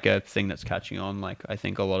 which is like a thing that's catching on. Like I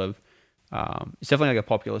think a lot of it's definitely like a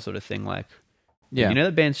popular sort of thing. Like you know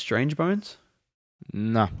the band Strange Bones?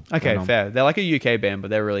 No. Okay, fair. They're like a UK band,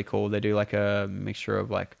 but they're really cool. They do like a mixture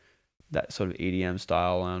of like that sort of EDM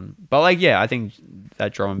style. But like I think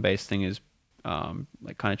that drum and bass thing is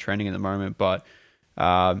like kind of trending at the moment. But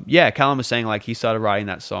Callen was saying like he started writing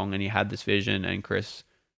that song and he had this vision, and Chris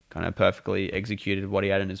kind of perfectly executed what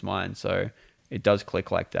he had in his mind. So it does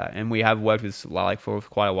click like that. And we have worked with Lilac for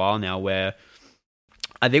quite a while now, where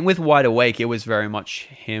I think with Wide Awake, it was very much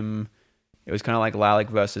him. It was kind of like Lilac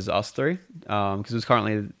versus us three. Because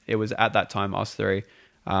it was at that time us three.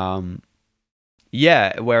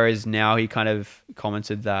 Whereas now he kind of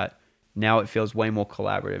commented that now it feels way more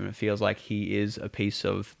collaborative, and it feels like he is a piece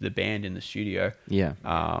of the band in the studio. Yeah.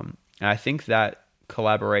 And I think that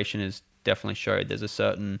collaboration is definitely showed. There's a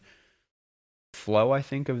certain flow, I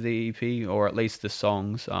think, of the EP, or at least the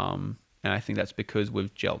songs, and I think that's because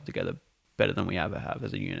we've gelled together better than we ever have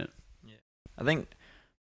as a unit. I think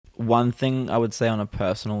one thing I would say on a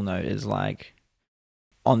personal note is like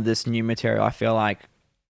on this new material, I feel like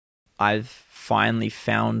I've finally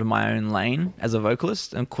found my own lane as a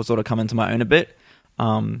vocalist and sort of come into my own a bit.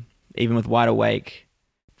 Even with Wide Awake,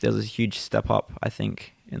 there's a huge step up, I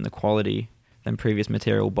think, in the quality than previous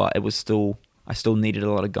material, but I still needed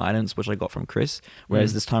a lot of guidance, which I got from Chris.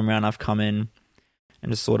 Whereas this time around, I've come in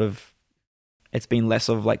and just sort of, it's been less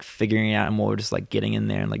of like figuring it out and more just like getting in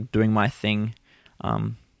there and like doing my thing.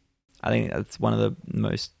 I think that's one of the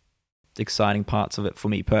most exciting parts of it for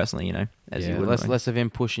me personally, you know. As you would less of him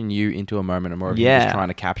pushing you into a moment and more of him Yeah. just trying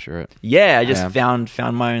to capture it. Yeah, I just Yeah.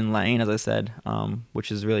 found my own lane, as I said,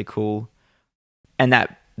 which is really cool, and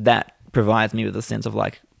that provides me with a sense of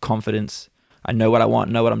like confidence. I know what I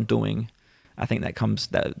want, know what I'm doing. I think that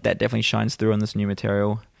definitely shines through on this new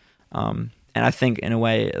material, and I think in a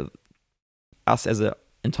way, us as an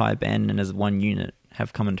entire band and as one unit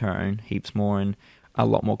have come into our own heaps more and a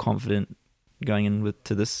lot more confident going in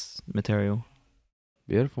to this material.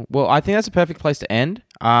 Beautiful. Well, I think that's a perfect place to end.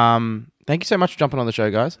 Thank you so much for jumping on the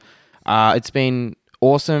show, guys. It's been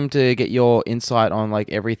awesome to get your insight on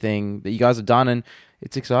like everything that you guys have done, and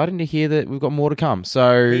it's exciting to hear that we've got more to come.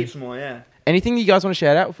 So, Heaps more, yeah. anything that you guys want to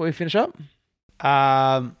shout out before we finish up?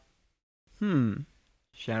 Shout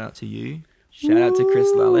out to you. Shout out to Chris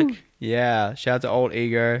Lalick. Yeah, shout out to Old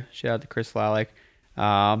Ego. Shout out to Chris Lalick.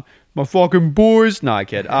 My fucking boys. No, I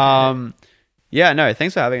kid. Yeah, no,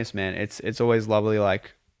 thanks for having us, man. It's always lovely,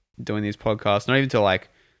 like, doing these podcasts. Not even to, like,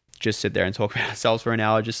 just sit there and talk about ourselves for an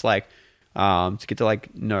hour. Just, like, to get to,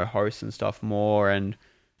 like, know hosts and stuff more. And,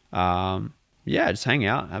 yeah, just hang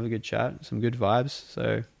out. Have a good chat. Some good vibes.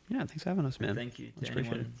 So, yeah, thanks for having us, man. Thank you. Much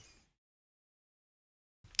appreciated.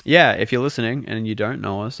 Yeah, if you're listening and you don't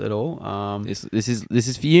know us at all, This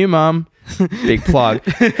is for you, Mum. big plug.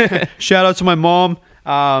 Shout out to my mom.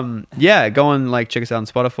 Yeah, go and like check us out on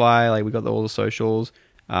Spotify. Like we got all the socials.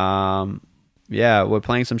 Yeah, we're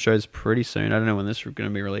playing some shows pretty soon. I don't know when this is going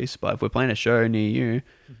to be released, but if we're playing a show near you,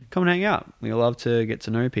 come and hang out. We love to get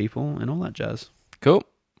to know people and all that jazz. Cool.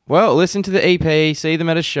 Well, listen to the EP, see them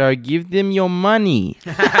at a show, give them your money.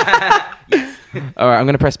 All right, I'm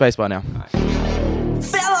going to press spacebar now.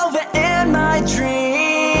 Fell over in my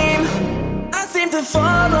dream. I seem to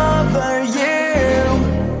fall over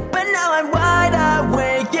you, but now I'm wide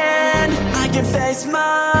awake and I can face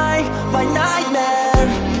my nightmare.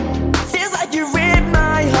 Feels like you ripped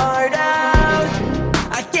my heart out.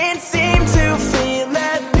 I can't seem to feel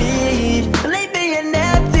that beat. Leave me an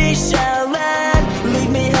empty shell and leave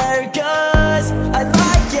me here 'cause I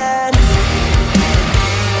like it.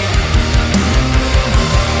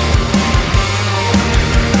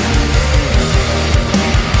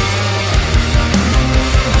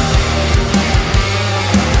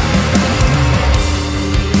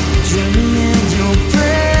 Dreaming in your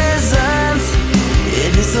presence,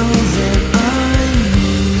 it is all that I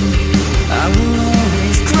need. I will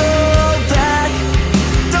always grow back.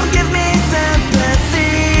 Don't give me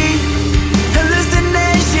sympathy.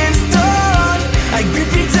 Hallucinations don't. I grip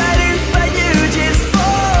you tighter, but you just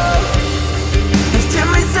fall. I've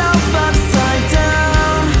turned myself upside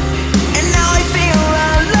down, and now I feel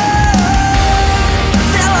alone.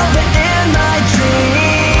 Fell over in my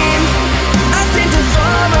dream. I seem to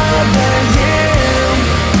fall over you,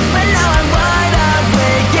 but now I'm wide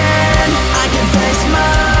awake and I can face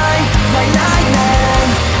my nightmare.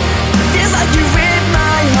 Feels like you ripped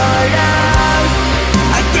my heart out.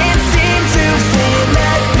 I can't seem to feel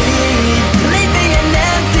that beat. Leave me an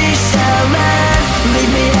empty shell and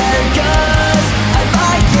leave me here 'cause I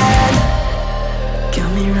like it. Got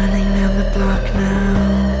me running down the block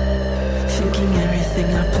now, thinking everything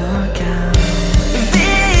up